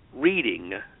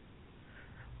misreading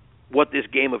what this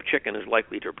game of chicken is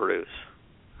likely to produce.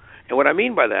 And what I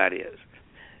mean by that is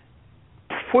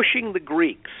pushing the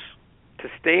Greeks to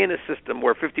stay in a system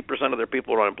where 50% of their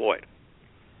people are unemployed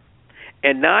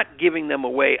and not giving them a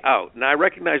way out. Now, I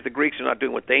recognize the Greeks are not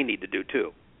doing what they need to do,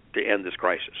 too, to end this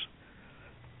crisis.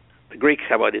 The Greeks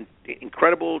have an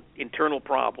incredible internal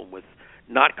problem with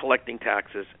not collecting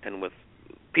taxes and with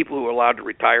people who are allowed to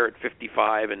retire at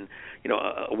 55 and,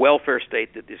 a welfare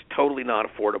state that is totally not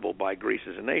affordable by Greece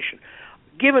as a nation.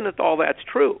 Given that all that's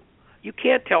true, you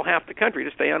can't tell half the country to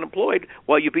stay unemployed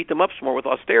while you beat them up some more with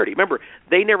austerity. Remember,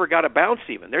 they never got a bounce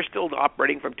even. They're still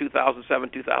operating from 2007,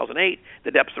 2008,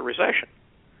 the depths of recession.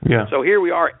 Yeah. So here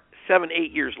we are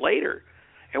 7-8 years later,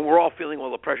 and we're all feeling,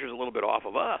 well, the pressure's a little bit off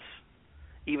of us.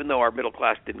 Even though our middle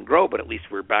class didn't grow, but at least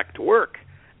we're back to work.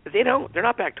 They don't. They're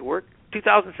not back to work.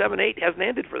 2007-8 hasn't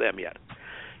ended for them yet.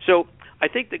 So I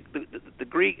think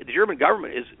the German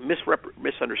government is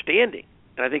misunderstanding,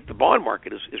 and I think the bond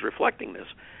market is reflecting this.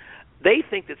 They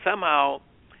think that somehow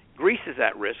Greece is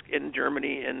at risk and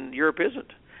Germany and Europe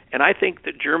isn't. And I think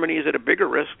that Germany is at a bigger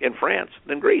risk in France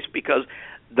than Greece because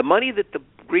the money that the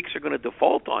Greeks are going to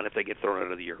default on if they get thrown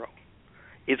out of the euro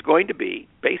is going to be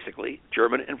basically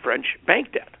German and French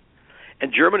bank debt.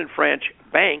 And German and French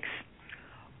banks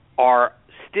are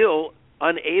still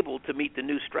unable to meet the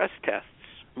new stress tests,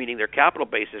 meaning their capital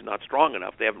base is not strong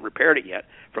enough. They haven't repaired it yet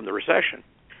from the recession,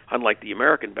 unlike the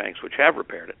American banks, which have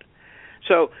repaired it.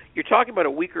 So you're talking about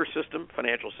a weaker system,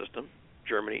 financial system,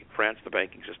 Germany, France, the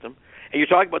banking system, and you're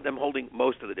talking about them holding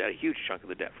most of the debt, a huge chunk of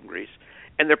the debt from Greece,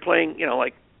 and they're playing,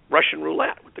 like Russian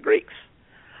roulette with the Greeks.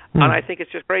 And I think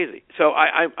it's just crazy. So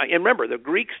and remember, the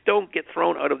Greeks don't get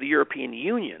thrown out of the European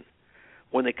Union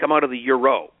when they come out of the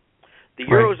euro. The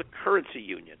euro is a currency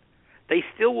union. They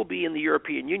still will be in the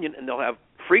European Union, and they'll have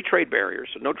free trade barriers,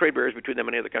 so no trade barriers between them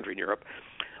and any other country in Europe.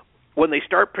 When they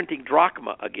start printing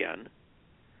drachma again,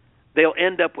 they'll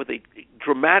end up with a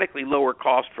dramatically lower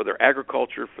cost for their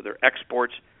agriculture, for their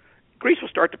exports. Greece will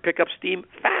start to pick up steam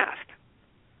fast.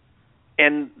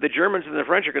 And the Germans and the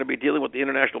French are going to be dealing with the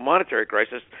international monetary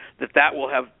crisis that will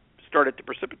have started to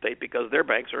precipitate because their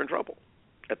banks are in trouble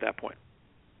at that point.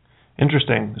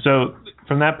 Interesting. So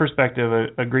from that perspective,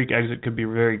 a Greek exit could be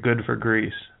very good for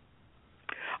Greece.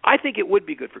 I think it would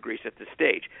be good for Greece at this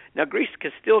stage. Now, Greece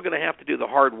is still going to have to do the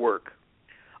hard work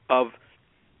of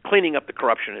cleaning up the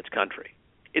corruption in its country.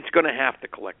 It's going to have to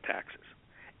collect taxes.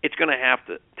 It's going to have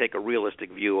to take a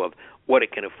realistic view of what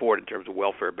it can afford in terms of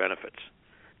welfare benefits,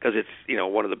 because it's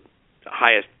one of the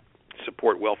highest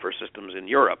support welfare systems in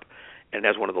Europe and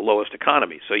has one of the lowest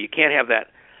economies. So you can't have that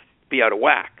be out of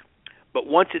whack. But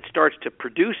once it starts to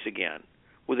produce again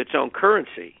with its own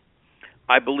currency,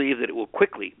 I believe that it will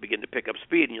quickly begin to pick up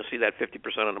speed, and you'll see that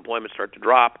 50% unemployment start to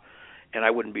drop. And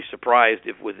I wouldn't be surprised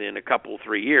if within a couple,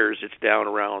 3 years, it's down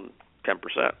around 10%,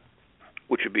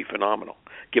 which would be phenomenal,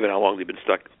 given how long they've been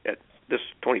stuck at this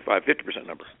 25, 50%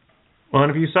 number. Well,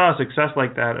 and if you saw a success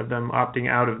like that of them opting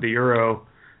out of the euro,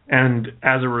 and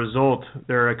as a result,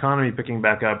 their economy picking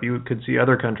back up, you could see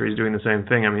other countries doing the same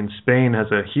thing. I mean, Spain has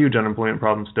a huge unemployment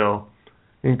problem still.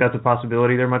 I think that's a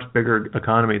possibility. They're a much bigger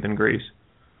economy than Greece.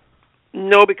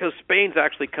 No, because Spain's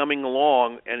actually coming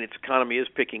along, and its economy is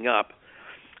picking up.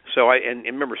 So and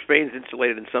remember, Spain's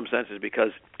insulated in some senses because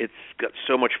it's got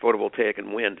so much photovoltaic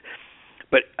and wind.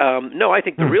 But no, I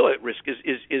think the real risk is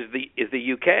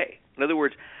the UK. In other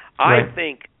words, I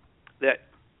think that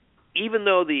even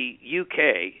though the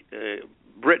UK,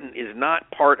 Britain, is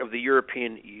not part of the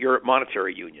European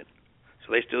Monetary Union,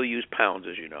 so they still use pounds,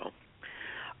 as you know,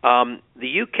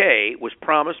 the UK was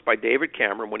promised by David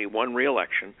Cameron when he won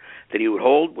re-election that he would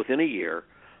hold within a year,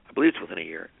 I believe it's within a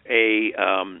year, a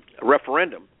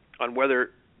referendum on whether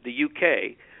the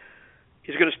UK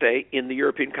is going to stay in the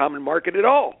European Common Market at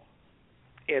all.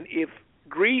 And if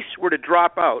Greece were to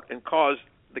drop out and cause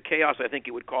the chaos I think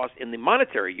it would cause in the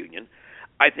monetary union,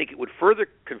 I think it would further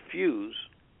confuse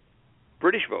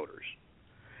British voters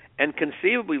and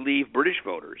conceivably leave British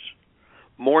voters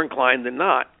more inclined than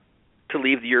not to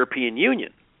leave the European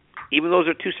Union, even though those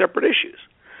are two separate issues,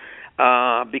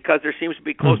 because there seems to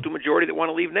be close to a majority that want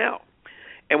to leave now.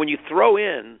 And when you throw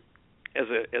in as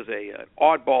a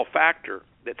oddball factor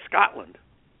that Scotland,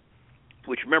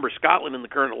 which remember Scotland in the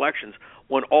current elections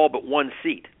won all but one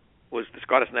seat, was the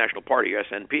Scottish National Party,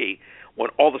 SNP, won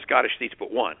all the Scottish seats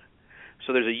but one.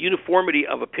 So there's a uniformity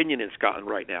of opinion in Scotland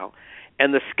right now,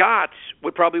 and the Scots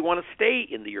would probably want to stay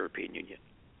in the European Union.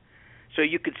 So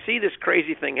you could see this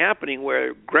crazy thing happening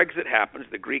where Grexit happens,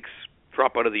 the Greeks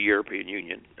drop out of the European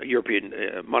Union,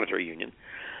 monetary union.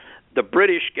 The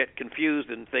British get confused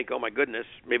and think, oh my goodness,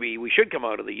 maybe we should come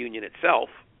out of the union itself,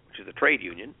 which is a trade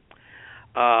union.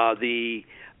 The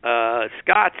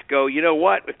Scots go, you know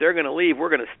what, if they're going to leave, we're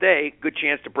going to stay. Good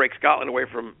chance to break Scotland away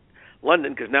from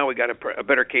London, because now we got a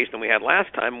better case than we had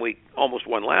last time. We almost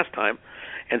won last time.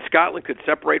 And Scotland could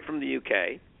separate from the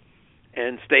UK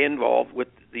and stay involved with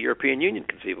the European Union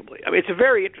conceivably. I mean, it's a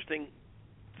very interesting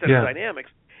set of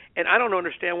dynamics, and I don't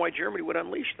understand why Germany would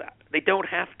unleash that. They don't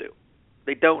have to.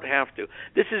 They don't have to.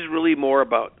 This is really more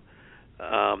about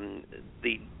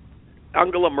the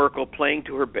Angela Merkel playing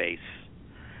to her base,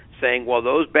 saying, well,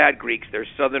 those bad Greeks, they're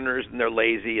Southerners and they're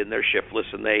lazy and they're shiftless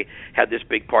and they had this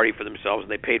big party for themselves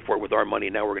and they paid for it with our money,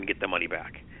 and now we're going to get the money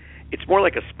back. It's more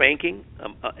like a spanking,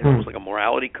 almost like a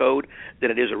morality code,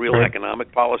 than it is a real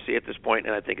economic policy at this point,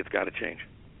 and I think it's got to change.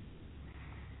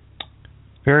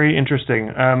 Very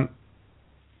interesting. I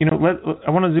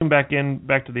want to zoom back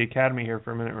to the Academy here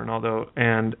for a minute, Ronaldo,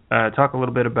 and talk a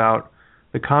little bit about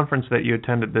the conference that you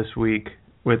attended this week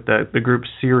with the group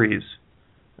Ceres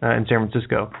in San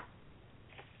Francisco.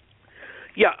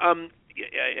 Yeah,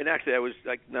 and actually I was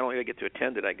not only did I get to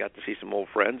attend it, I got to see some old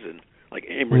friends, and like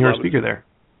Amory you were a Lovins, speaker there.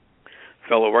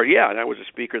 Fellow, and I was a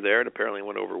speaker there, and apparently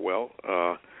went over well.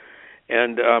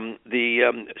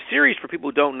 The Ceres, for people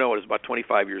who don't know it, is about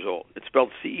 25 years old. It's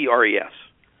spelled CERES.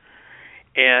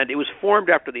 And it was formed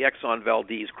after the Exxon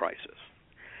Valdez crisis.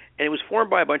 And it was formed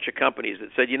by a bunch of companies that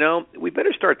said, we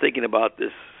better start thinking about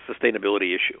this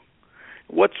sustainability issue.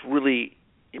 What's really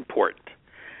important?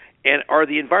 And are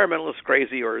the environmentalists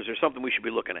crazy, or is there something we should be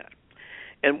looking at?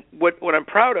 And what I'm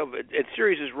proud of,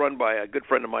 Ceres is run by a good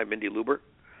friend of mine, Mindy Luber,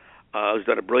 who's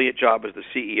done a brilliant job as the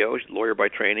CEO. She's a lawyer by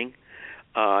training.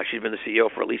 She's been the CEO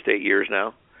for at least 8 years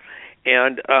now.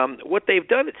 And what they've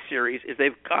done at Ceres is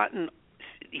they've gotten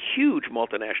huge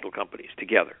multinational companies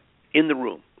together in the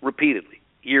room repeatedly,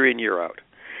 year in, year out.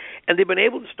 And they've been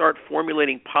able to start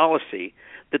formulating policy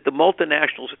that the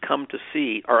multinationals come to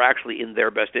see are actually in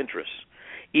their best interests,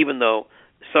 even though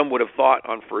some would have thought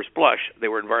on first blush they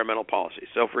were environmental policies.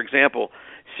 So, for example,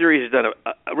 Ceres has done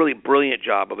a really brilliant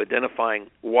job of identifying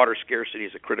water scarcity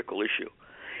as a critical issue.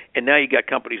 And now you got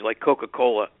companies like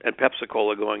Coca-Cola and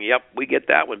Pepsi-Cola going, yep, we get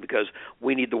that one because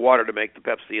we need the water to make the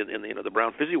Pepsi and the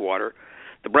brown fizzy water.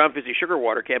 The brown fizzy sugar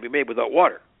water can't be made without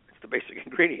water. It's the basic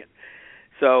ingredient.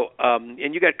 So,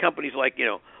 and you got companies like,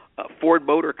 Ford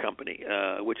Motor Company,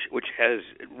 which has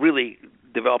really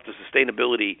developed a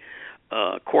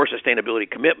core sustainability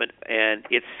commitment, and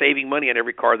it's saving money on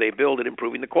every car they build and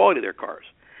improving the quality of their cars.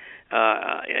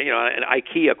 And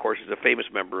IKEA, of course, is a famous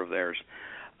member of theirs.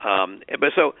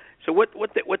 But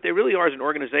what they really are is an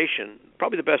organization,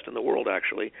 probably the best in the world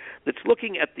actually, that's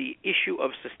looking at the issue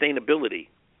of sustainability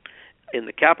in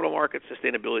the capital markets,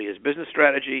 sustainability as business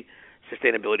strategy,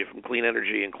 sustainability from clean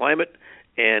energy and climate,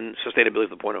 and sustainability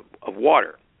from the point of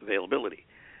water availability.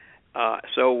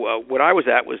 So what I was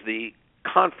at was the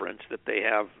conference that they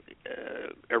have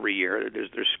every year. There's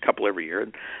a couple every year,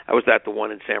 and I was at the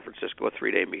one in San Francisco, a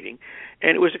 3-day meeting,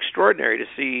 and it was extraordinary to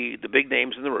see the big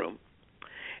names in the room,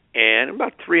 and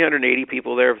about 380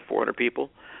 people there, 400 people,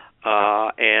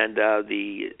 and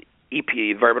the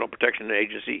EPA, Environmental Protection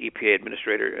Agency, EPA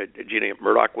Administrator Gina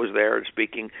Murdoch was there and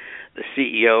speaking. The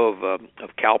CEO of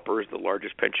CalPERS, the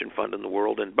largest pension fund in the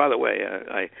world. And by the way,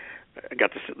 I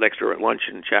got to sit next to her at lunch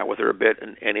and chat with her a bit.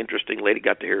 And an interesting lady,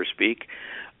 got to hear her speak.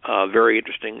 Very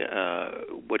interesting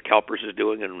what CalPERS is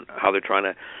doing and how they're trying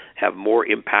to have more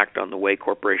impact on the way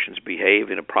corporations behave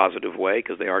in a positive way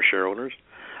because they are share owners.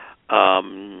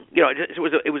 It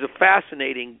was a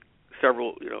fascinating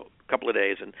couple of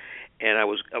days, and I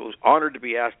was honored to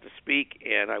be asked to speak,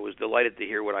 and I was delighted to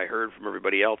hear what I heard from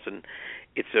everybody else. And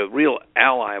it's a real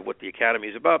ally of what the Academy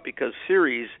is about, because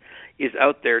Ceres is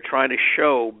out there trying to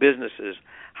show businesses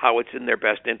how it's in their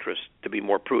best interest to be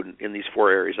more prudent in these 4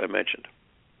 areas I mentioned.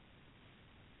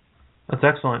 That's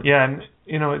excellent. Yeah, and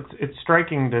it's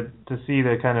striking to see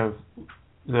the kind of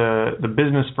the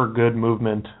business for good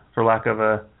movement, for lack of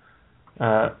a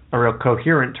real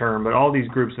coherent term, but all these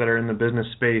groups that are in the business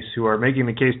space who are making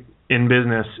the case in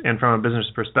business and from a business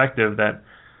perspective that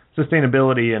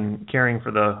sustainability and caring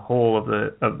for the whole of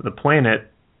the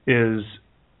planet is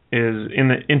in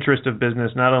the interest of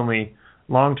business, not only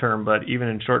long term but even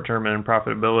in short term and in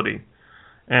profitability.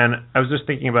 And I was just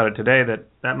thinking about it today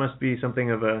that must be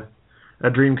something of a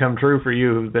dream come true for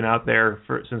you, who's been out there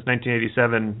since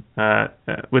 1987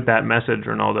 with that message,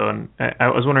 Ronaldo. And I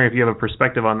was wondering if you have a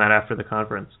perspective on that after the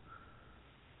conference.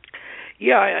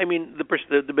 Yeah, I mean,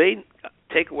 the main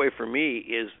takeaway for me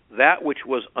is that which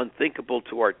was unthinkable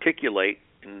to articulate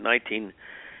in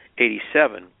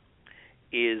 1987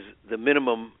 is the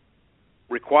minimum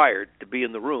required to be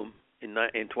in the room in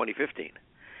 2015.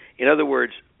 In other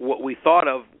words, what we thought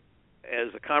of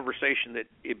as a conversation that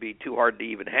it'd be too hard to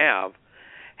even have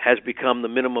has become the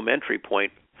minimum entry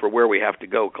point for where we have to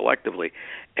go collectively.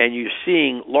 And you're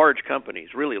seeing large companies,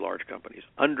 really large companies,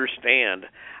 understand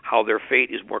how their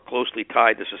fate is more closely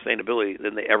tied to sustainability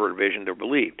than they ever envisioned or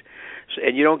believed. So,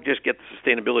 and you don't just get the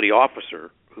sustainability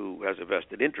officer who has a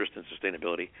vested interest in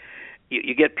sustainability.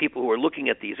 You get people who are looking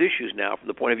at these issues now from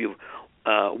the point of view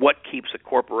of what keeps a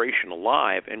corporation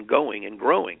alive and going and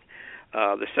growing.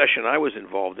 The session I was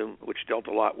involved in, which dealt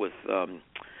a lot with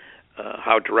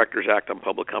how directors act on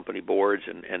public company boards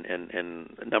and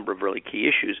a number of really key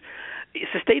issues.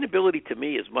 Sustainability to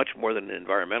me is much more than an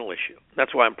environmental issue.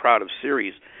 That's why I'm proud of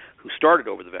Ceres, who started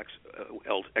over the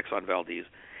Exxon Valdez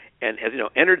and has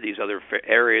entered these other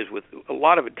areas with a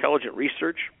lot of intelligent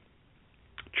research,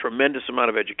 tremendous amount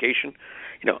of education.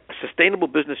 A sustainable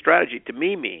business strategy to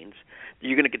me means that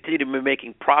you're going to continue to be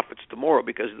making profits tomorrow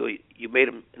because you made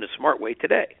them in a smart way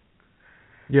today.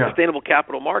 Yeah. Sustainable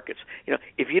capital markets.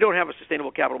 If you don't have a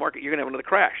sustainable capital market, you're going to have another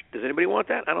crash. Does anybody want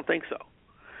that? I don't think so.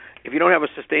 If you don't have a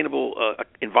sustainable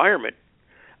environment,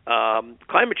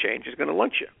 climate change is going to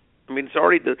lunch you. I mean, it's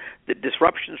already the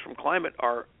disruptions from climate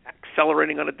are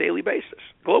accelerating on a daily basis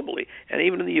globally and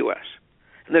even in the U.S.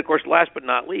 And then, of course, last but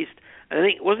not least, I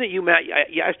think, wasn't it you, Matt?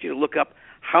 I asked you to look up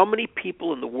how many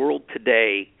people in the world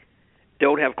today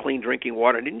don't have clean drinking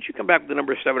water. Didn't you come back with the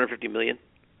number of 750 million?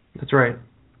 That's right.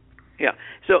 Yeah.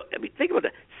 So, I mean, think about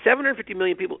that. 750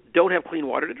 million people don't have clean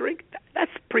water to drink.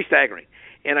 That's pretty staggering.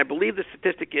 And I believe the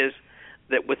statistic is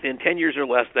that within 10 years or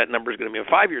less, that number is going to be, in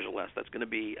 5 years or less, that's going to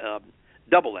be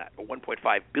double that, or 1.5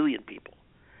 billion people.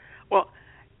 Well,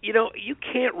 you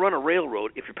can't run a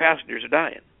railroad if your passengers are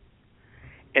dying.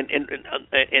 And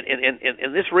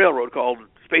this railroad called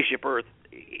Spaceship Earth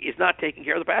is not taking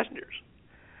care of the passengers.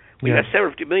 We've got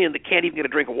 750 million that can't even get a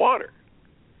drink of water,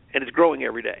 and it's growing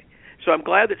every day. So I'm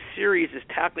glad that Ceres is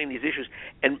tackling these issues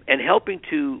and helping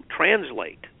to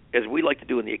translate, as we like to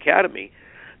do in the Academy,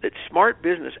 that smart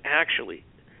business actually,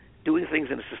 doing things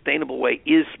in a sustainable way,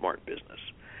 is smart business.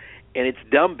 And it's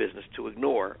dumb business to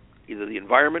ignore either the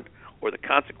environment or the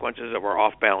consequences of our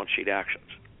off-balance sheet actions.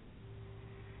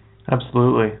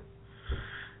 Absolutely.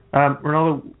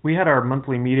 Ronaldo, we had our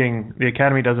monthly meeting. The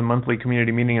Academy does a monthly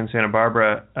community meeting in Santa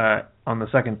Barbara on the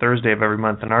second Thursday of every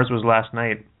month, and ours was last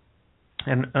night.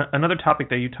 And another topic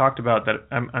that you talked about that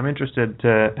I'm interested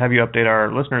to have you update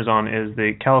our listeners on is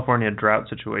the California drought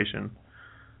situation.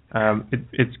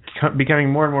 It's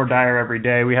becoming more and more dire every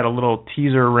day. We had a little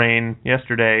teaser rain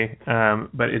yesterday,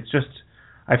 but it's just,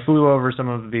 I flew over some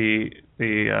of the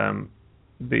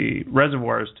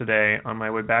reservoirs today on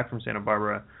my way back from Santa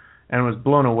Barbara and was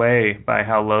blown away by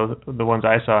how low the ones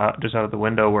I saw just out of the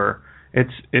window were.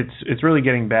 It's really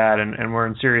getting bad, and we're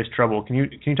in serious trouble. Can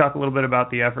you talk a little bit about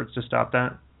the efforts to stop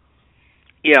that?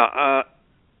 Yeah.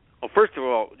 Well, first of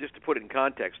all, just to put it in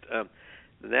context,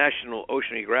 the National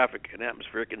Oceanographic and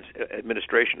Atmospheric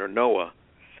Administration, or NOAA,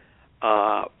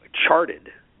 charted,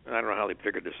 and I don't know how they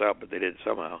figured this out, but they did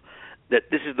somehow, that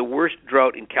this is the worst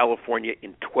drought in California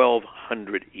in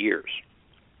 1,200 years.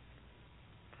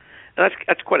 And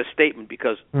that's quite a statement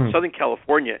because Southern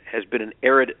California has been an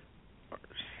arid,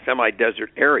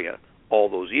 semi-desert area all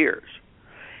those years,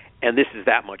 and this is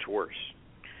that much worse.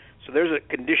 So there's a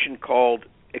condition called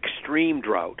extreme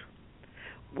drought,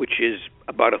 which is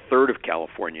about a third of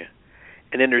California,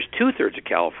 and then there's 2/3 of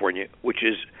California, which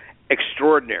is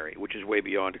extraordinary, which is way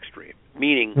beyond extreme,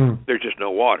 meaning there's just no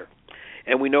water.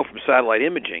 And we know from satellite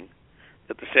imaging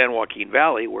that the San Joaquin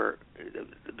Valley, where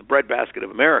the breadbasket of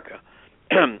America,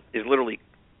 is literally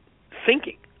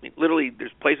sinking. I mean, literally,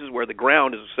 there's places where the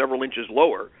ground is several inches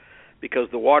lower because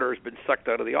the water has been sucked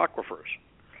out of the aquifers.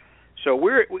 So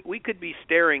we could be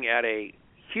staring at a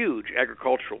huge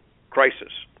agricultural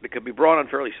crisis that could be brought on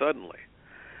fairly suddenly.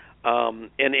 and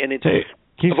it's.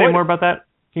 Can you say more about that?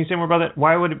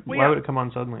 Why would it come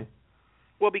on suddenly?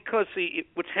 Well, because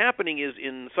what's happening is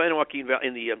in San Joaquin Valley,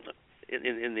 in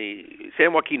the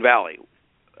San Joaquin Valley,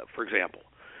 for example,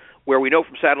 where we know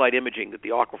from satellite imaging that the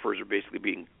aquifers are basically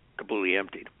being completely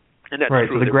emptied, and that's right.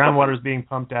 true. So the groundwater is being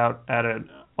pumped out at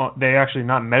they're actually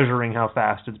not measuring how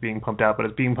fast it's being pumped out, but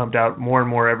it's being pumped out more and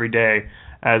more every day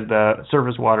as the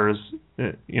surface water is,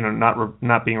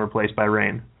 not being replaced by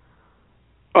rain.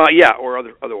 Or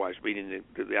otherwise, meaning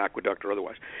the aqueduct or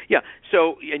otherwise. Yeah.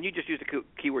 So, and you just used the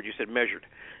keyword. You said measured.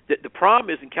 The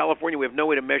problem is in California we have no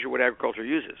way to measure what agriculture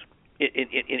uses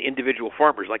in individual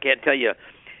farmers. I can't tell you.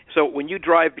 So when you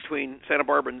drive between Santa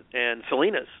Barbara and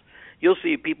Salinas, you'll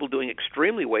see people doing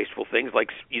extremely wasteful things like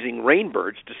using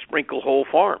rainbirds to sprinkle whole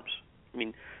farms. I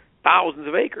mean, thousands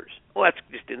of acres. Well, that's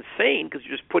just insane because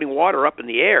you're just putting water up in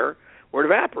the air where it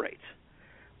evaporates.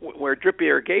 Where drip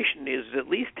irrigation is at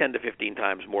least 10 to 15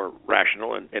 times more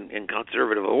rational and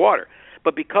conservative of the water.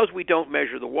 But because we don't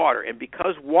measure the water, and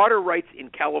because water rights in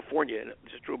California, and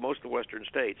this is true of most of the western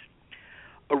states,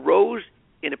 arose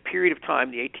in a period of time,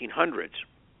 the 1800s,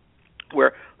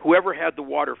 where whoever had the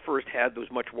water first had as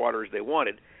much water as they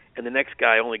wanted, and the next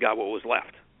guy only got what was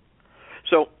left.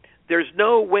 So there's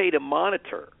no way to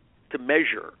monitor, to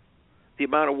measure the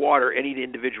amount of water any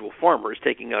individual farmer is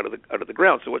taking out of the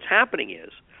ground. So what's happening is,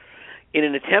 in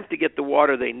an attempt to get the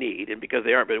water they need, and because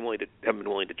they haven't been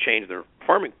willing to change their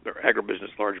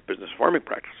agribusiness, large business farming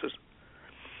practices,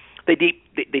 they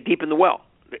deepen the well.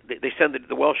 They send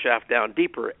the well shaft down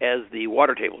deeper as the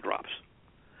water table drops,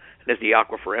 and as the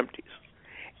aquifer empties.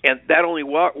 And that only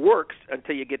works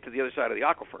until you get to the other side of the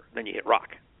aquifer. Then you hit rock.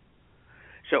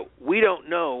 So we don't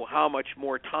know how much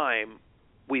more time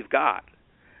we've got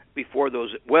before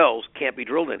those wells can't be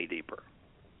drilled any deeper.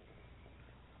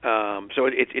 So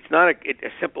it's not a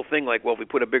simple thing like, well, if we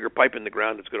put a bigger pipe in the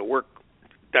ground, it's going to work.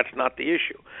 That's not the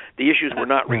issue. The issue is we're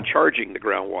not recharging the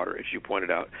groundwater, as you pointed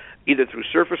out, either through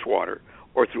surface water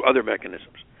or through other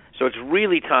mechanisms. So it's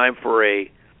really time for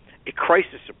a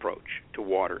crisis approach to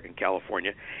water in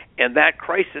California, and that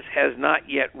crisis has not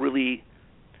yet really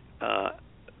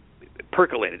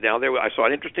percolated. Now, I saw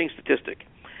an interesting statistic.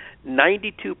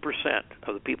 92%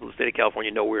 of the people in the state of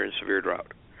California know we're in severe drought,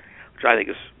 which I think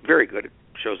is very good. It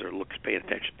shows they're paying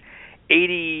attention.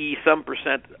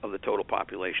 80-some% of the total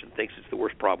population thinks it's the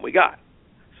worst problem we got.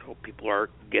 So people are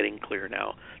getting clear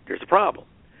now there's a problem.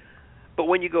 But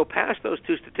when you go past those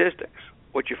two statistics,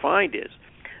 what you find is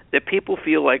that people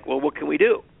feel like, well, what can we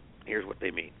do? Here's what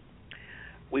they mean.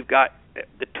 We've got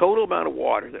the total amount of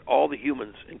water that all the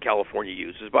humans in California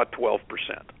use is about 12%.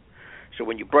 So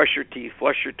when you brush your teeth,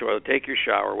 flush your toilet, take your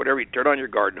shower, whatever, you turn on your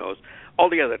garden hose,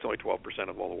 altogether that's only 12%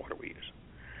 of all the water we use.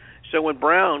 So when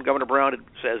Governor Brown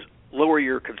says lower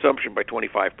your consumption by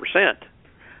 25%,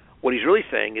 what he's really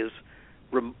saying is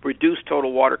reduce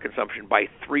total water consumption by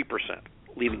 3%,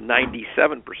 leaving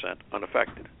 97%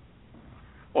 unaffected.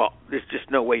 Well, there's just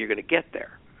no way you're going to get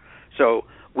there. So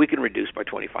we can reduce by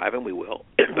 25, and we will,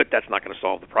 but that's not going to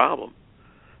solve the problem.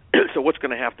 So what's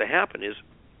going to happen is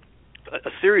a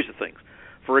series of things.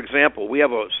 For example, we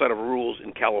have a set of rules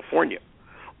in California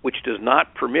which does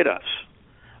not permit us,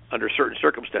 under certain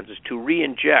circumstances, to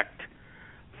re-inject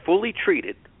fully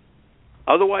treated,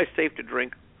 otherwise safe to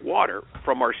drink water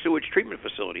from our sewage treatment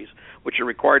facilities, which are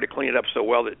required to clean it up so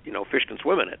well that fish can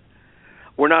swim in it.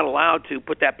 We're not allowed to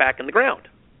put that back in the ground,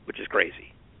 which is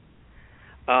crazy.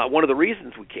 One of the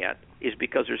reasons we can't is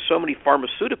because there's so many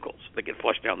pharmaceuticals that get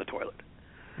flushed down the toilet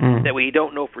that we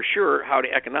don't know for sure how to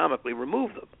economically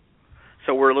remove them.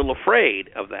 So we're a little afraid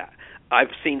of that. I've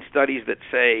seen studies that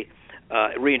say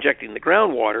re-injecting the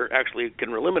groundwater actually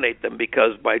can eliminate them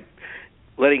because by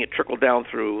letting it trickle down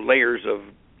through layers of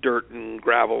dirt and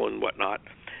gravel and whatnot,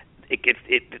 it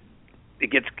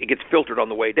gets filtered on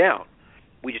the way down.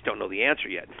 We just don't know the answer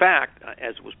yet. In fact,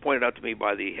 as was pointed out to me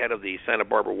by the head of the Santa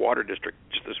Barbara Water District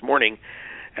just this morning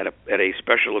at a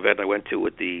special event I went to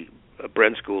with the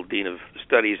Bren School Dean of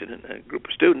Studies and a group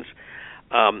of students,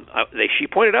 she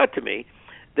pointed out to me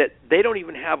that they don't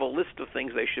even have a list of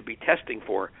things they should be testing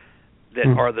for that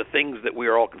are the things that we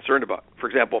are all concerned about. For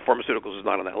example, pharmaceuticals is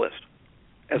not on that list,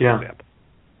 as an example.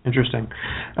 Interesting.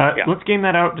 Let's game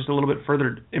that out just a little bit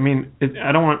further. I mean,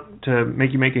 I don't want to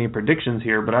make you make any predictions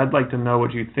here, but I'd like to know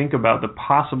what you think about the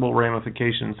possible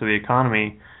ramifications to the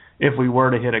economy if we were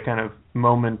to hit a kind of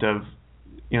moment of,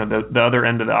 the other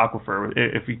end of the aquifer.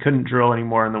 If we couldn't drill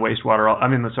anymore in the wastewater,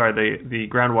 the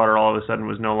groundwater all of a sudden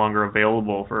was no longer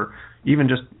available for even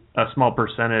just a small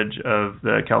percentage of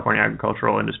the California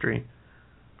agricultural industry.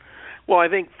 Well, I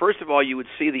think, first of all, you would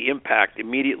see the impact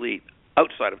immediately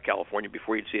outside of California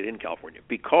before you'd see it in California,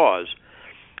 because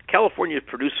California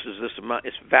produces this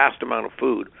vast amount of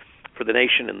food for the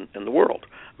nation and the world.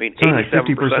 I mean, something like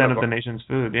 50% of the nation's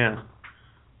food. Yeah.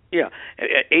 Yeah,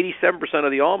 87%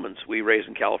 of the almonds we raise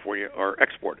in California are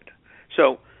exported.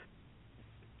 So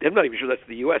I'm not even sure that's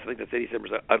the U.S. I think that's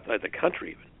 87% outside the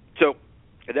country even. So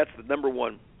that's the number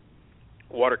one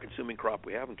water-consuming crop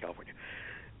we have in California.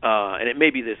 And it may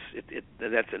be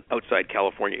that's an outside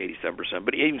California 87%.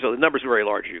 But even so, the numbers are very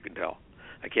large, as you can tell.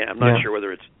 I'm not sure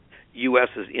whether it's U.S.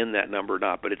 is in that number or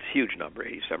not, but it's a huge number,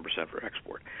 87% for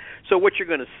export. So what you're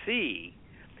going to see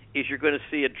is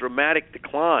a dramatic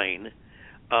decline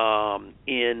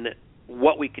in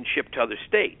what we can ship to other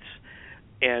states.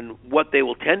 And what they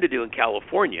will tend to do in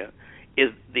California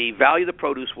is the value of the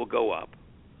produce will go up,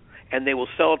 and they will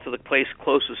sell it to the place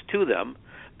closest to them,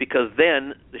 because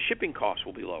then the shipping costs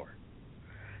will be lower.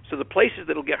 So the places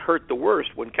that will get hurt the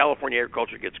worst when California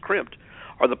agriculture gets crimped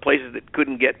are the places that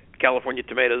couldn't get California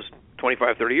tomatoes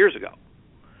 25, 30 years ago.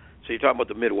 So you're talking about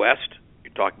the Midwest,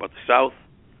 you're talking about the South.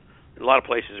 A lot of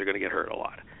places are going to get hurt a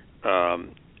lot.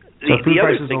 So food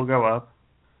prices will go up.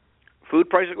 Food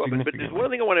prices go up. But there's one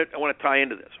thing I want to tie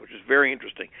into this, which is very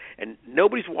interesting. And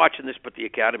nobody's watching this but the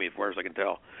Academy, as far as I can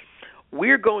tell.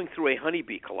 We're going through a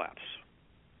honeybee collapse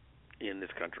in this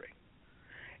country.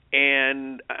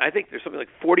 And I think there's something like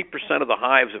 40% of the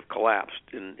hives have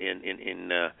collapsed in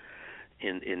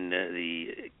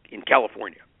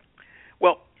California.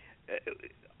 Well,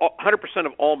 100%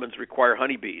 of almonds require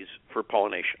honeybees for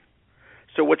pollination.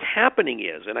 So what's happening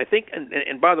is, and I think,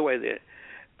 and by the way, there's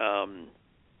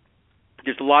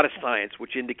a lot of science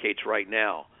which indicates right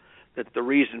now that the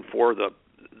reason for the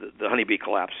honeybee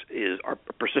collapse are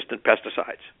persistent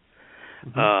pesticides,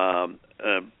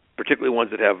 particularly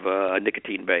ones that have a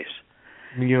nicotine base.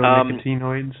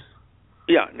 Neonicotinoids?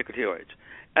 Yeah, nicotinoids.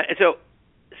 And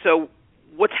so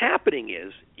what's happening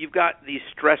is you've got these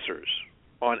stressors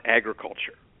on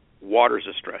agriculture. Water's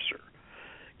a stressor.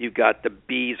 You've got the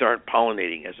bees aren't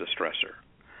pollinating as a stressor.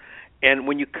 And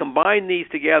when you combine these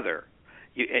together,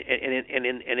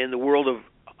 and in the world of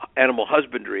animal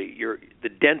husbandry, the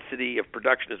density of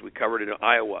production, as we covered in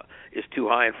Iowa, is too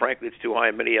high, and frankly, it's too high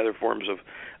in many other forms of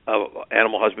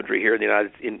animal husbandry here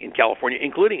in California,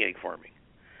 including egg farming.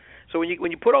 So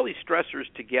when you put all these stressors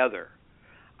together,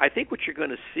 I think what you're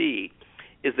going to see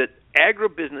is that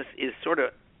agribusiness is sort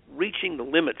of reaching the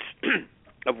limits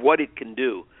of what it can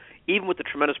do, even with the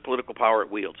tremendous political power it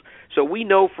wields. So we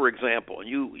know, for example,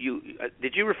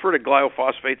 did you refer to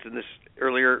glyphosate in this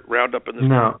earlier roundup?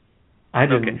 No, I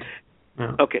didn't. Okay.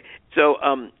 No. Okay. So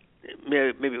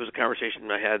maybe it was a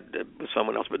conversation I had with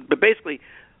someone else, but basically,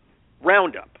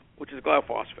 Roundup, which is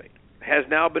glyphosate, has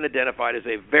now been identified as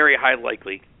a very high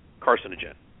likely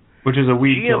carcinogen. Which is a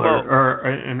weed killer or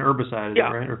an herbicide, is that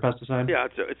right, or pesticide? Yeah,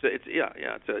 it's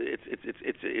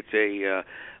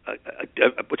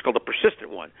what's called a persistent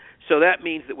one. So that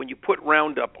means that when you put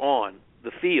Roundup on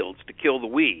the fields to kill the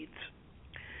weeds,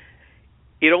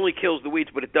 it only kills the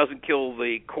weeds, but it doesn't kill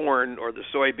the corn or the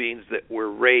soybeans that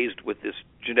were raised with this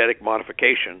genetic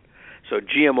modification. So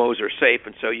GMOs are safe,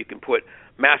 and so you can put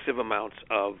massive amounts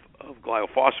of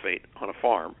glyphosate on a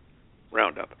farm,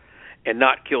 Roundup, and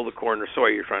not kill the corn or soy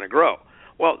you're trying to grow.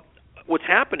 Well, what's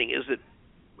happening is that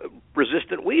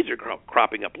resistant weeds are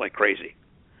cropping up like crazy.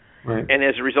 Right. And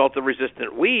as a result of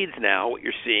resistant weeds now, what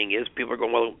you're seeing is people are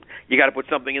going, well, you got to put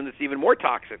something in that's even more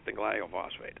toxic than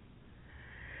glyphosate.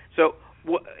 So,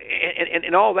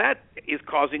 and all that is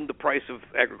causing the price of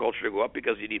agriculture to go up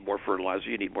because you need more fertilizer,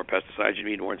 you need more pesticides, you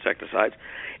need more insecticides.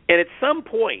 And at some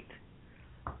point,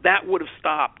 that would have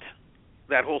stopped,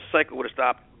 that whole cycle would have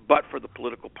stopped, but for the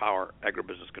political power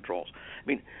agribusiness controls. I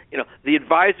mean, the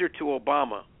advisor to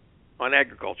Obama on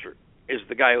agriculture is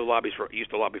the guy who used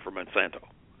to lobby for Monsanto.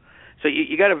 So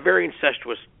you got a very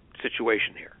incestuous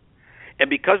situation here. And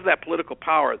because of that political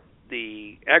power,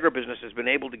 the agribusiness has been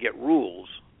able to get rules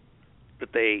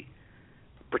that they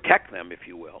protect them, if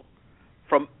you will,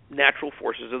 from natural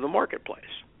forces of the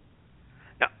marketplace.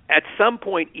 Now, at some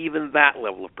point, even that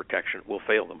level of protection will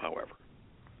fail them, however.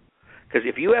 Because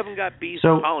if you haven't got bees to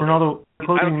pollinate, Ronaldo, I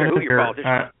don't care who your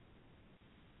politician is.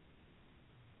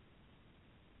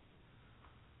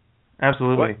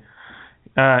 Absolutely.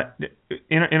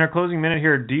 In our closing minute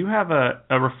here, do you have a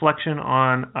reflection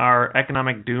on our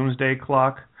economic doomsday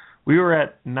clock? We were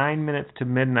at 9 minutes to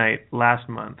midnight last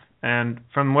month, and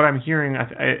from what I'm hearing,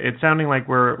 it's sounding like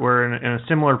we're in a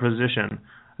similar position.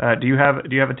 Do you have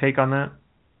a take on that?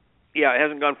 Yeah, it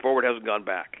hasn't gone forward, hasn't gone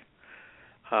back.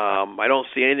 I don't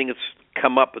see anything that's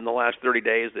come up in the last 30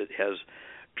 days that has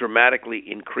dramatically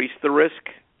increased the risk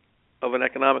of an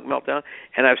economic meltdown,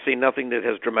 and I've seen nothing that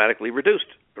has dramatically reduced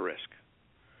the risk.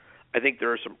 I think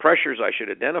there are some pressures I should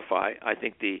identify. I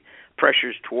think the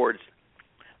pressures towards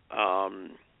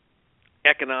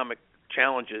economic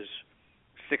challenges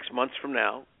 6 months from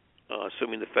now,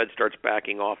 assuming the Fed starts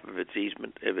backing off of its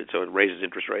easement, so it raises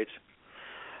interest rates.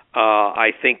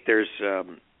 I think there's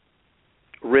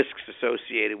risks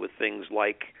associated with things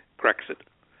like Brexit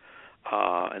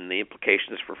and the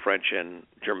implications for French and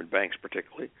German banks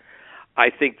particularly. I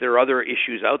think there are other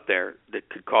issues out there that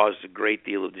could cause a great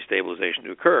deal of destabilization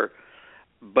to occur,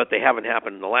 but they haven't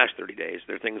happened in the last 30 days.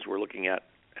 They're things we're looking at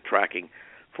and tracking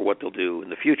for what they'll do in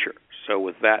the future. So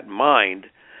with that in mind,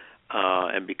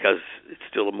 and because it's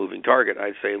still a moving target,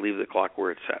 I'd say leave the clock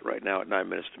where it's at right now at 9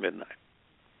 minutes to midnight.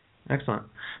 Excellent.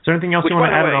 Is there anything else you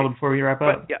want to add at all before we wrap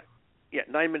up? Yeah,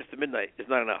 9 minutes to midnight is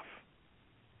not enough.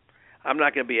 I'm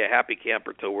not going to be a happy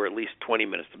camper till we're at least 20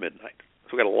 minutes to midnight.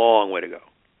 So we've got a long way to go.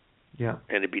 Yeah.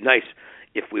 And it'd be nice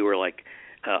if we were like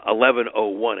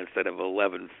 11:01 instead of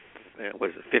 11.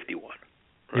 What is it? 51.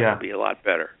 Right? Yeah. It'd be a lot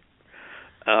better.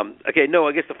 Okay. No,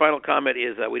 I guess the final comment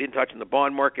is we didn't touch on the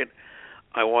bond market.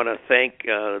 I want to thank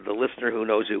the listener who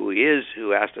knows who he is,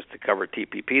 who asked us to cover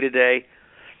TPP today.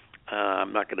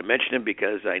 I'm not going to mention him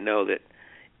because I know that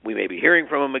we may be hearing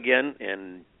from him again,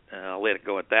 and I'll let it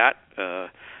go at that.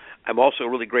 I'm also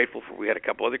really grateful we had a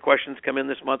couple other questions come in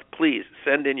this month. Please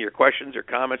send in your questions or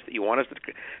comments that you want us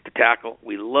to tackle.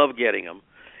 We love getting them,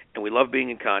 and we love being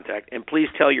in contact. And please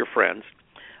tell your friends.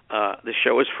 The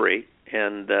show is free,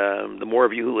 and the more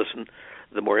of you who listen,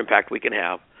 the more impact we can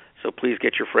have. So please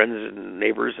get your friends and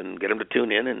neighbors and get them to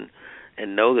tune in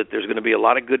and know that there's going to be a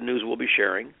lot of good news we'll be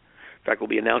sharing. In fact, we'll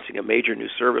be announcing a major new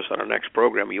service on our next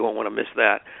program. You won't want to miss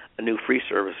that, a new free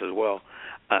service as well,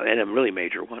 and a really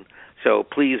major one. So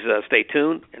please stay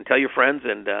tuned and tell your friends,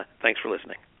 and thanks for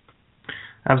listening.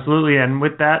 Absolutely. And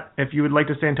with that, if you would like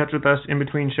to stay in touch with us in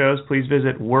between shows, please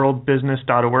visit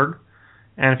worldbusiness.org.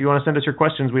 And if you want to send us your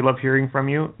questions, we love hearing from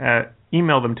you.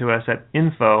 Email them to us at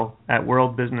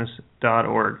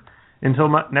info@worldbusiness.org. Until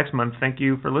next month, thank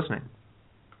you for listening.